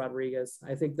Alex Rodriguez.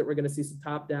 I think that we're going to see some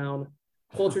top down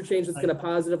culture change that's going to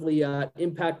positively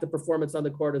impact the performance on the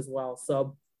court as well.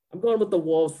 So I'm going with the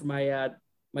Wolves for my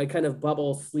kind of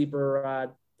bubble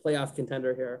sleeper playoff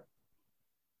contender here.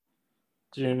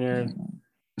 Junior,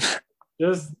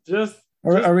 just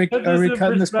are we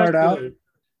cutting this part out?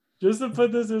 Just to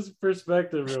put this in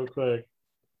perspective real quick.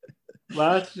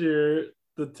 Last year,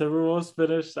 the Timberwolves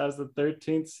finished as the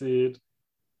 13th seed.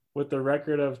 with a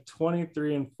record of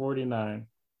 23-49.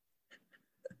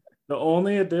 The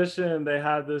only addition they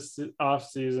had this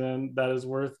offseason that is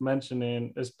worth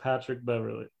mentioning is Patrick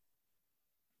Beverley.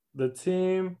 The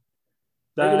team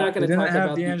You're that not going to They didn't talk have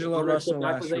about the D'Angelo ownership Russell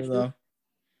last year, acquisition?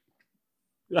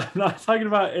 though. I'm not talking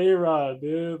about A-Rod,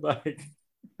 dude. Like,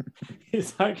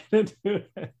 he's not going to do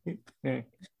anything.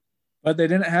 But they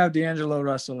didn't have D'Angelo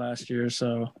Russell last year,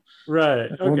 so Right.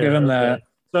 we'll give him that.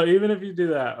 So even if you do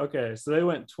that, okay. So they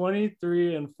went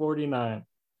 23-49.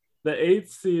 The 8th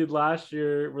seed last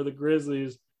year were the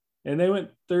Grizzlies, and they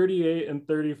went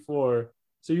 38-34.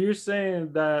 So you're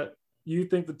saying that you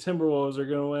think the Timberwolves are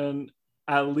going to win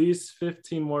at least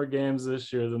 15 more games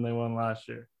this year than they won last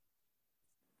year?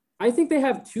 I think they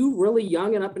have two really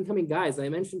young and up and coming guys. I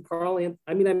mentioned Carl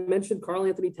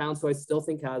Anthony Towns, who I still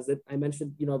think has it. I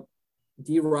mentioned,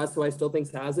 D. Russ, who I still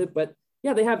think has it. But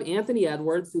yeah, they have Anthony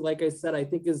Edwards, who, like I said, I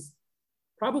think is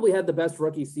probably had the best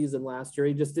rookie season last year.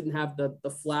 He just didn't have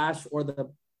the flash or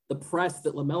the press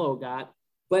that LaMelo got.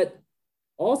 But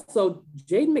also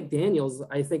Jaden McDaniels,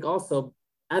 I think also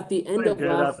at the end of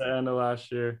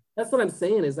last year. That's what I'm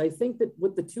saying is I think that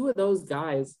with the two of those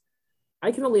guys,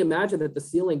 I can only imagine that the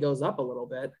ceiling goes up a little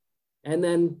bit. And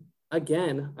then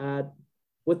again,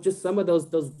 with just some of those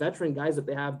veteran guys that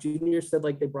they have, Junior said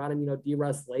like they brought in, D.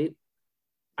 Russ late.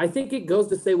 I think it goes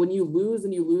to say when you lose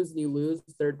and you lose and you lose,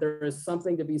 there is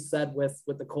something to be said with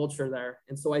the culture there.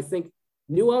 And so I think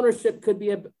new ownership could be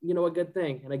a good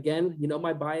thing. And again,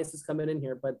 my bias is coming in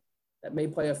here, but that may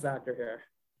play a factor here.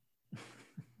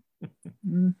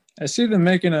 I see them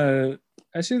making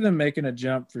a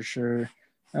jump for sure.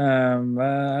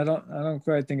 I don't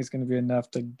quite think it's going to be enough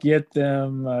to get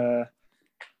them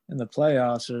in the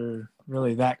playoffs or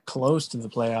really that close to the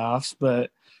playoffs, but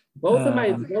both of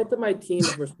my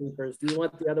teams were sleepers. Do you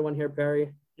want the other one here,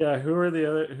 Perry? Yeah, who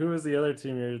was the other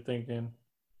team you're thinking?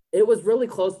 It was really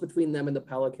close between them and the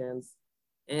Pelicans,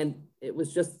 and it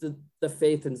was just the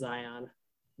faith in Zion.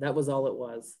 That was all it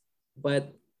was.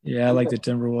 But yeah, I like the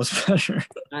Timberwolves better.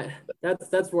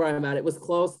 That's where I'm at. It was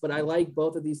close, but I like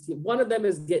both of these teams. One of them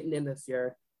is getting in this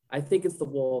year. I think it's the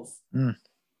Wolves.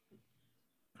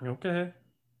 Okay.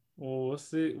 Well,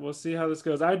 we'll see how this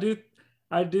goes. I do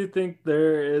think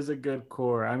there is a good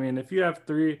core. I mean, if you have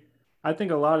three, I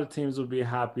think a lot of teams would be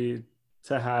happy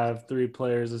to have three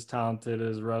players as talented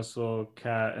as Russell,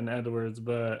 Cat, and Edwards,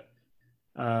 but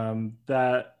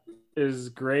that is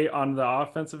great on the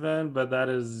offensive end, but that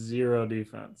is zero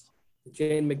defense.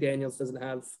 Jaden McDaniels doesn't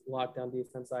have lockdown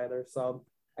defense either. So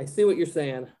I see what you're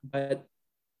saying, but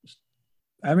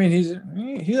I mean,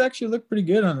 he actually looked pretty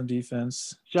good on the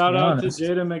defense. Shout out to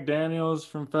Jaden McDaniels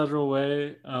from Federal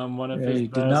Way. He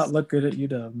did not look good at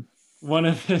UW. One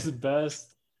of his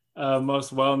best,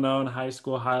 most well-known high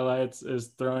school highlights is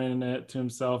throwing it to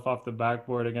himself off the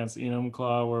backboard against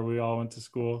Enumclaw, where we all went to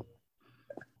school.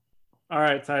 All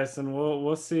right, Tyson,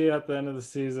 we'll see at the end of the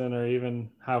season or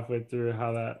even halfway through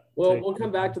how that. We'll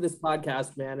come back to this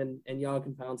podcast, man, and y'all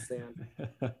can pound sand.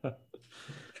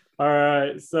 All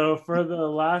right, so for the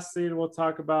last seed, we'll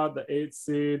talk about the 8th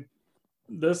seed.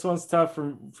 This one's tough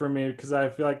for me because I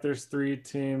feel like there's three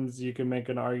teams you can make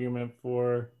an argument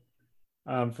for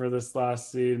this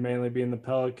last seed, mainly being the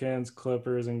Pelicans,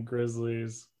 Clippers, and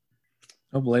Grizzlies.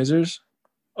 No Blazers?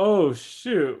 Oh,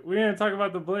 shoot. We didn't talk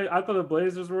about the Blazers. I thought the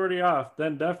Blazers were already off.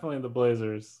 Then definitely the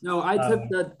Blazers. No, I took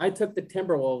the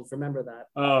Timberwolves. Remember that.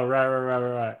 Oh,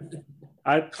 right.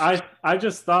 I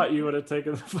just thought you would have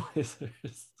taken the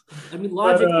Blazers. I mean,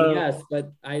 logically, yes,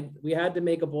 but we had to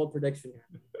make a bold prediction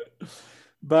here.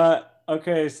 But,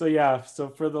 okay,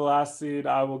 so for the last seed,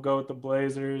 I will go with the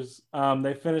Blazers.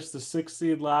 They finished the 6th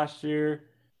seed last year.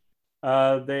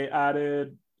 They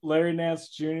added Larry Nance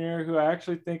Jr., who I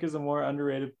actually think is a more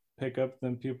underrated pickup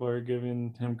than people are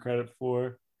giving him credit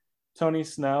for. Tony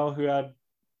Snell, who had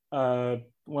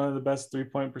one of the best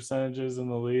three-point percentages in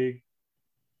the league.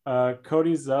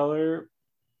 Cody Zeller,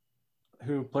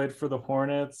 who played for the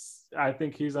Hornets. I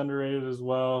think he's underrated as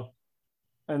well.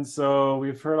 And so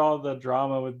we've heard all the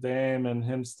drama with Dame and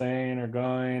him staying or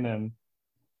going. And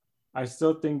I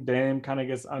still think Dame kind of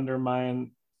gets undermined.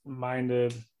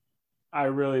 I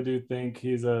really do think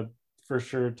he's a for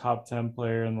sure top 10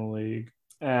 player in the league.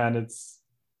 And it's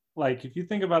like, if you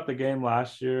think about the game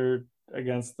last year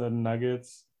against the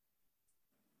Nuggets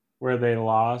where they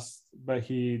lost, but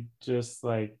he just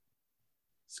like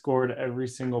scored every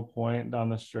single point down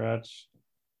the stretch.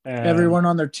 And everyone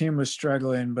on their team was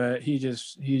struggling, but he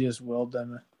just willed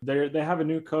them. They have a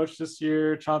new coach this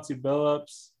year, Chauncey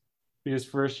Billups, his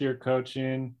first year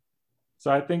coaching.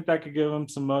 So I think that could give him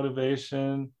some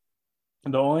motivation.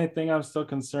 And the only thing I'm still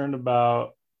concerned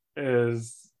about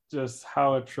is just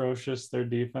how atrocious their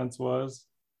defense was.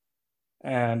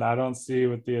 And I don't see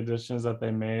with the additions that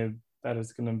they made that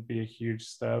it's going to be a huge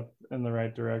step in the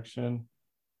right direction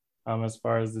as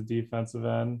far as the defensive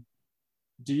end.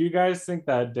 Do you guys think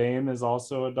that Dame is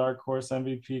also a dark horse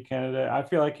MVP candidate? I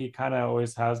feel like he kind of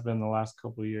always has been the last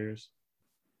couple of years.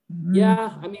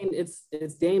 Yeah, I mean it's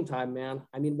Dame time, man.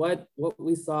 I mean what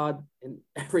we saw in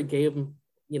every game,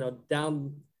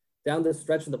 down the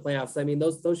stretch of the playoffs. I mean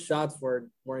those shots were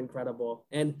incredible,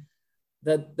 and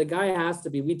the guy has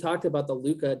to be. We talked about the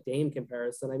Luka Dame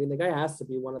comparison. I mean the guy has to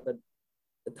be one of the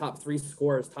top 3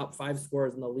 scorers, top 5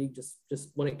 scorers in the league. Just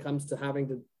when it comes to having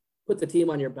to put the team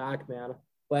on your back, man.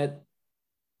 But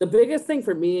the biggest thing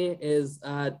for me is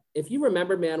if you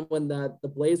remember, man, when the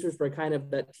Blazers were kind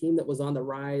of that team that was on the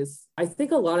rise, I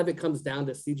think a lot of it comes down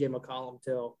to CJ McCollum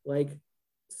too. Like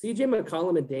CJ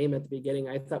McCollum and Dame at the beginning,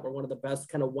 I thought were one of the best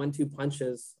kind of 1-2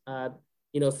 punches,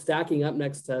 stacking up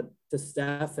next to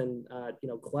Steph and,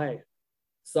 Clay.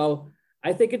 So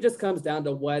I think it just comes down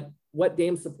to what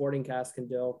Dame's supporting cast can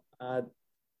do.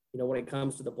 When it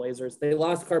comes to the Blazers, they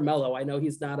lost Carmelo. I know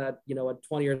he's not a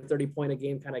 20 or 30 point a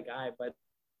game kind of guy, but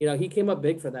he came up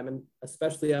big for them, and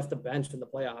especially off the bench in the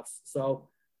playoffs. So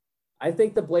I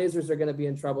think the Blazers are going to be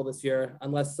in trouble this year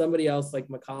unless somebody else like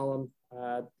McCollum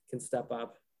can step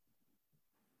up.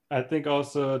 I think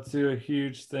also too a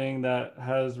huge thing that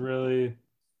has really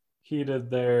heated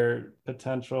their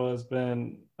potential has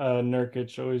been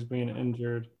Nurkic always being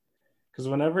injured. Because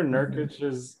whenever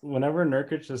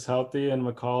Nurkic is healthy and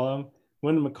when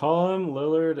McCollum,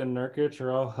 Lillard, and Nurkic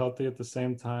are all healthy at the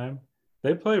same time,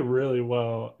 they play really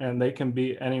well and they can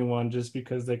beat anyone just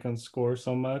because they can score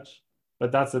so much.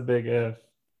 But that's a big if.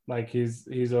 Like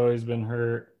he's always been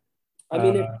hurt. I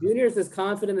mean, if Junior's as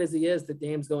confident as he is that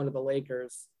Dame's going to the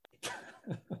Lakers,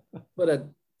 put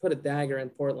a dagger in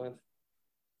Portland.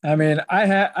 I mean,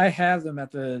 I have them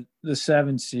at the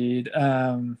 7 seed.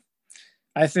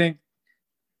 I think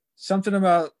something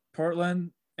about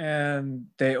Portland, and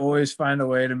they always find a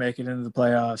way to make it into the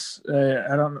playoffs.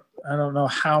 I don't know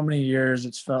how many years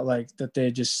it's felt like that they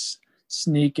just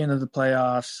sneak into the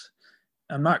playoffs.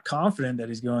 I'm not confident that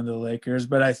he's going to the Lakers,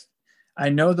 but I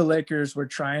know the Lakers were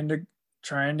trying to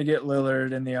get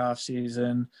Lillard in the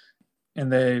offseason,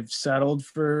 and they've settled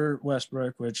for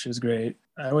Westbrook, which is great.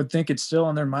 I would think it's still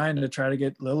on their mind to try to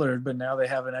get Lillard, but now they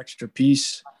have an extra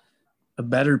piece, a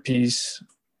better piece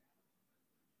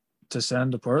to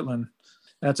send to Portland.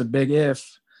 That's a big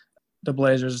if. The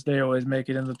Blazers, they always make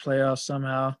it into the playoffs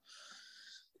somehow.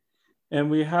 And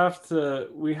we have to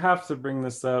bring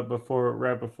this up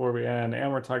right before we end,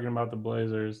 and we're talking about the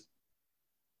Blazers.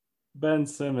 Ben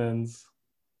Simmons,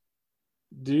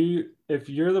 if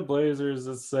you're the Blazers,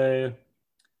 let's say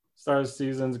start of the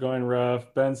season's going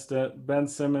rough, Ben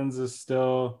Simmons is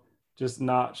still just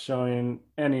not showing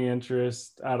any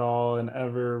interest at all in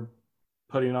ever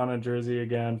putting on a jersey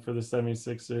again for the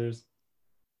 76ers.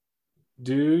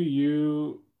 Do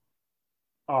you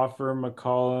offer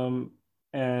McCollum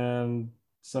and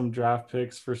some draft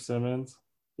picks for Simmons?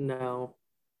 No.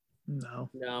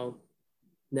 And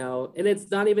it's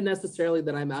not even necessarily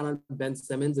that I'm out on Ben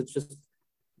Simmons. It's just,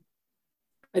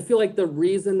 I feel like the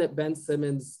reason that Ben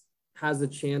Simmons has a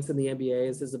chance in the NBA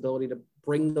is his ability to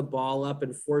bring the ball up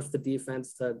and force the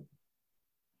defense to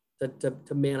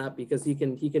man up, because he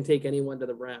can take anyone to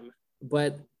the rim.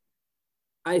 But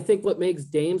I think what makes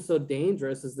Dame so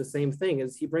dangerous is the same thing,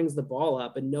 is he brings the ball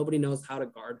up and nobody knows how to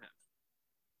guard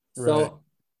him. So right.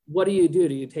 What do?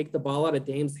 Do you take the ball out of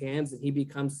Dame's hands and he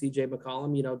becomes CJ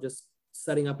McCollum, just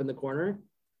setting up in the corner?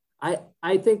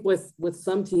 I think with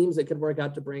some teams it could work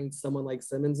out to bring someone like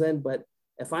Simmons in, but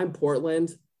if I'm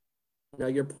Portland,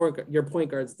 your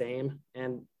point guard's Dame,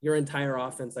 and your entire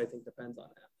offense, I think, depends on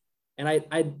him. And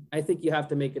I think you have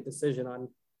to make a decision on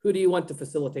who do you want to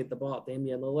facilitate the ball,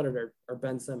 Damian Lillard or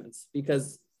Ben Simmons,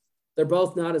 because they're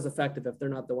both not as effective if they're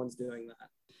not the ones doing that.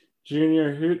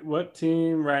 Junior, what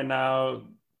team right now,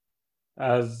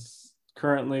 as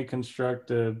currently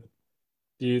constructed,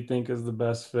 do you think is the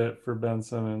best fit for Ben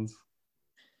Simmons?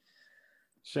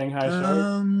 Shanghai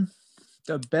Sharks?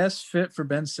 The best fit for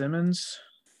Ben Simmons?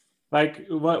 Like,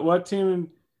 what team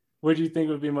would you think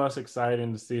would be most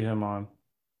exciting to see him on?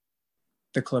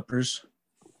 The Clippers.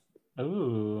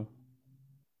 Ooh,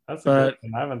 that's but a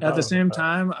good one. I haven't at the same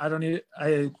time,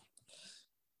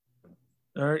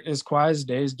 is Kawhi's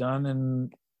days done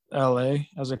in LA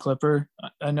as a Clipper?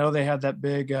 I know they had that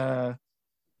big I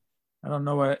don't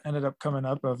know what ended up coming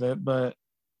up of it, but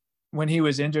when he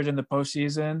was injured in the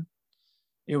postseason,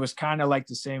 it was kind of like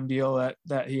the same deal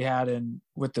that he had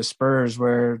with the Spurs,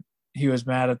 where he was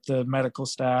mad at the medical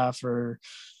staff or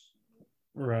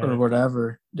Right. or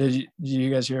whatever. Did you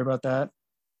guys hear about that?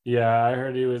 Yeah, I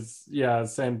heard he was,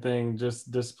 same thing,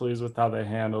 just displeased with how they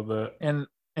handled it. And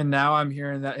now I'm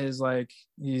hearing that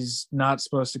he's not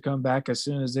supposed to come back as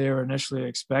soon as they were initially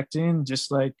expecting,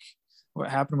 just like what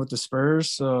happened with the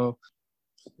Spurs. So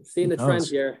seeing the trend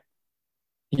here.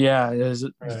 Yeah,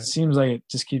 it seems like it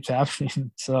just keeps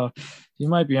happening. So he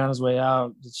might be on his way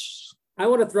out. I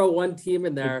want to throw one team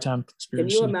in there. Can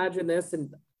you imagine this?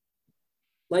 And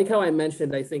like how I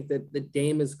mentioned, I think that the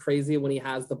Dame is crazy when he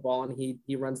has the ball and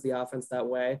he runs the offense that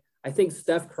way. I think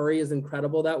Steph Curry is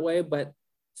incredible that way, but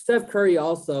Steph Curry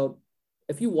also,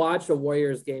 if you watch a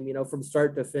Warriors game, from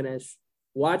start to finish,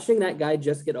 watching that guy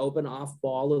just get open off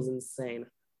ball is insane.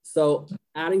 So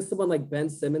adding someone like Ben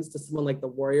Simmons to someone like the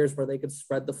Warriors where they could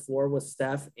spread the floor with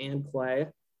Steph and Clay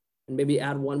and maybe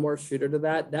add one more shooter to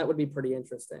that would be pretty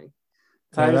interesting.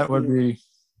 Yeah, that would be.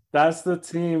 That's the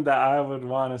team that I would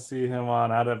want to see him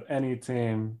on out of any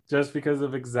team, just because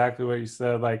of exactly what you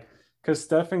said. Because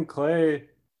Steph and Clay,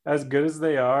 as good as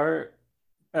they are,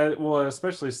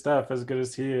 especially Steph, as good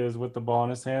as he is with the ball in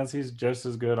his hands, he's just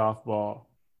as good off ball.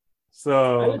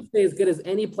 So I would say as good as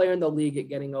any player in the league at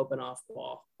getting open off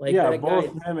ball.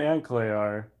 Both him and Clay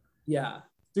are. Yeah.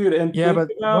 Dude, and but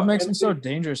what makes him so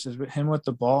dangerous is him with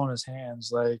the ball in his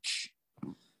hands.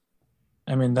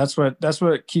 That's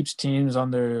what keeps teams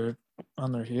on their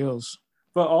heels.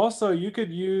 But also you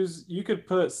could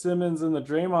put Simmons in the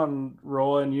Draymond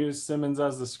role and use Simmons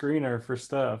as the screener for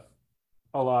Steph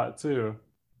a lot too.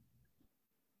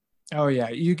 Oh yeah,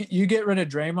 you get rid of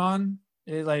Draymond.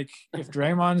 If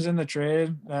Draymond's in the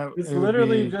trade, it's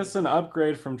literally just an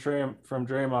upgrade from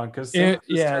Draymond because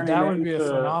that would be a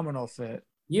phenomenal fit.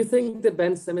 You think that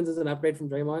Ben Simmons is an upgrade from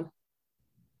Draymond?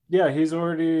 Yeah, he's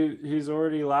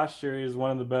already last year. He's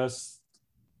one of the best,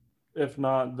 if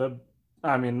not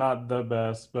not the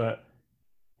best, but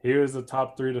he was a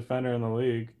top 3 defender in the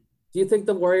league. Do you think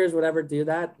the Warriors would ever do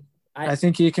that? I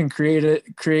think he can create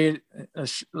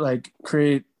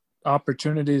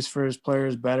opportunities for his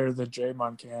players better than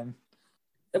Draymond can.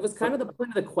 It was kind of the point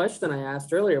of the question I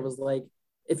asked earlier was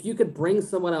if you could bring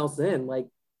someone else in,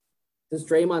 does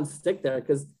Draymond stick there?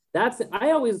 Because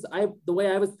the way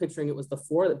I was picturing it was the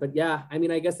 4, but yeah, I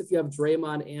guess if you have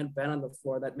Draymond and Ben on the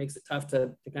floor, that makes it tough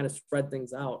to kind of spread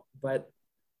things out. But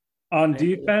on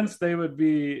defense, they would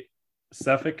be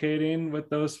suffocating with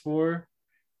those 4,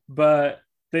 but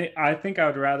I think I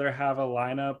would rather have a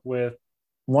lineup with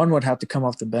one would have to come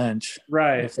off the bench.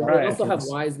 Right. So right. They also have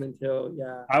Wiseman too.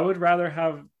 Yeah. I would rather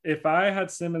have, if I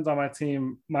had Simmons on my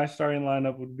team, my starting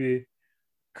lineup would be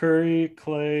Curry,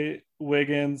 Clay,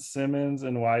 Wiggins, Simmons,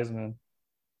 and Wiseman.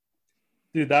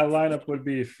 Dude, that lineup would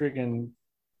be freaking.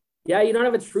 Yeah, you don't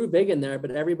have a true big in there,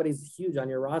 but everybody's huge on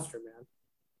your roster,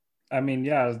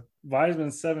 man.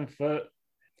 Wiseman's 7 foot.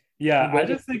 Yeah, I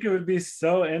just think it would be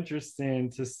so interesting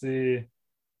to see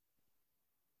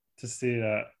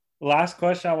that. Last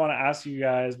question I want to ask you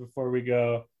guys before we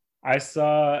go. I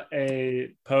saw a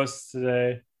post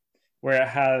today where it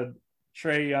had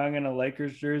Trae Young in a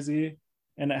Lakers jersey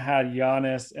and it had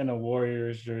Giannis in a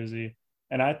Warriors jersey.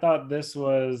 And I thought this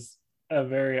was a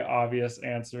very obvious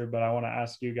answer, but I want to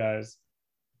ask you guys,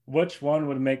 which one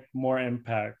would make more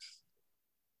impact?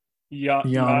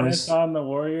 Giannis on the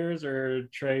Warriors or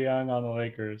Trae Young on the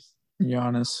Lakers?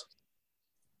 Giannis.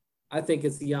 I think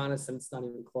it's Giannis and it's not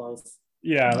even close.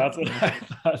 Yeah, that's what I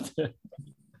thought.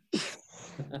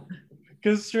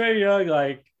 Because Trae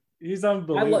Young, he's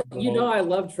unbelievable. I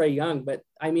love Trae Young, but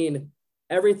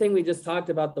everything we just talked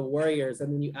about the Warriors,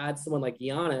 and then you add someone like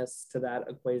Giannis to that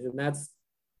equation. That's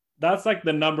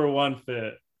the number 1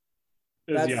 fit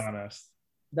is Giannis.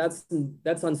 That's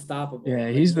unstoppable. Yeah,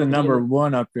 he's the number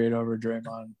 1 upgrade over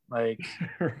Draymond. Right.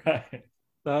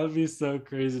 That would be so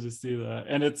crazy to see that.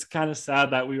 And it's kind of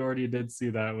sad that we already did see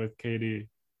that with KD.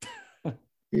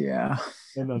 Yeah.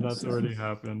 And then that's already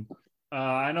happened.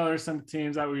 I know there's some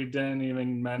teams that we didn't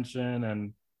even mention,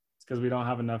 and it's because we don't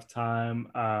have enough time.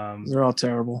 They're all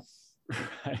terrible.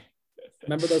 Right.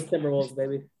 Remember those Timberwolves,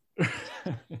 baby.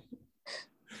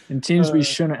 And teams we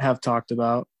shouldn't have talked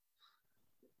about.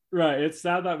 Right. It's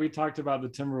sad that we talked about the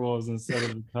Timberwolves instead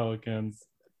of the Pelicans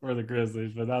or the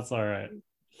Grizzlies, but that's all right.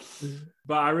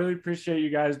 But I really appreciate you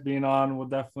guys being on. We'll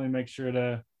definitely make sure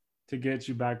to get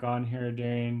you back on here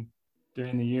during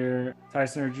the year.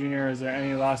 Tyson or Junior, is there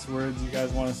any last words you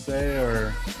guys want to say,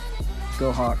 or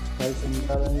go Hawks? Tyson, you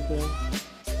got anything?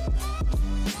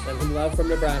 Send some love from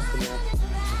Nebraska, man.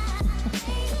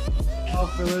 All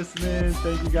for listening.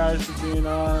 Thank you guys for being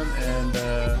on, and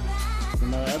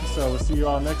another episode. We'll see you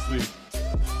all next week.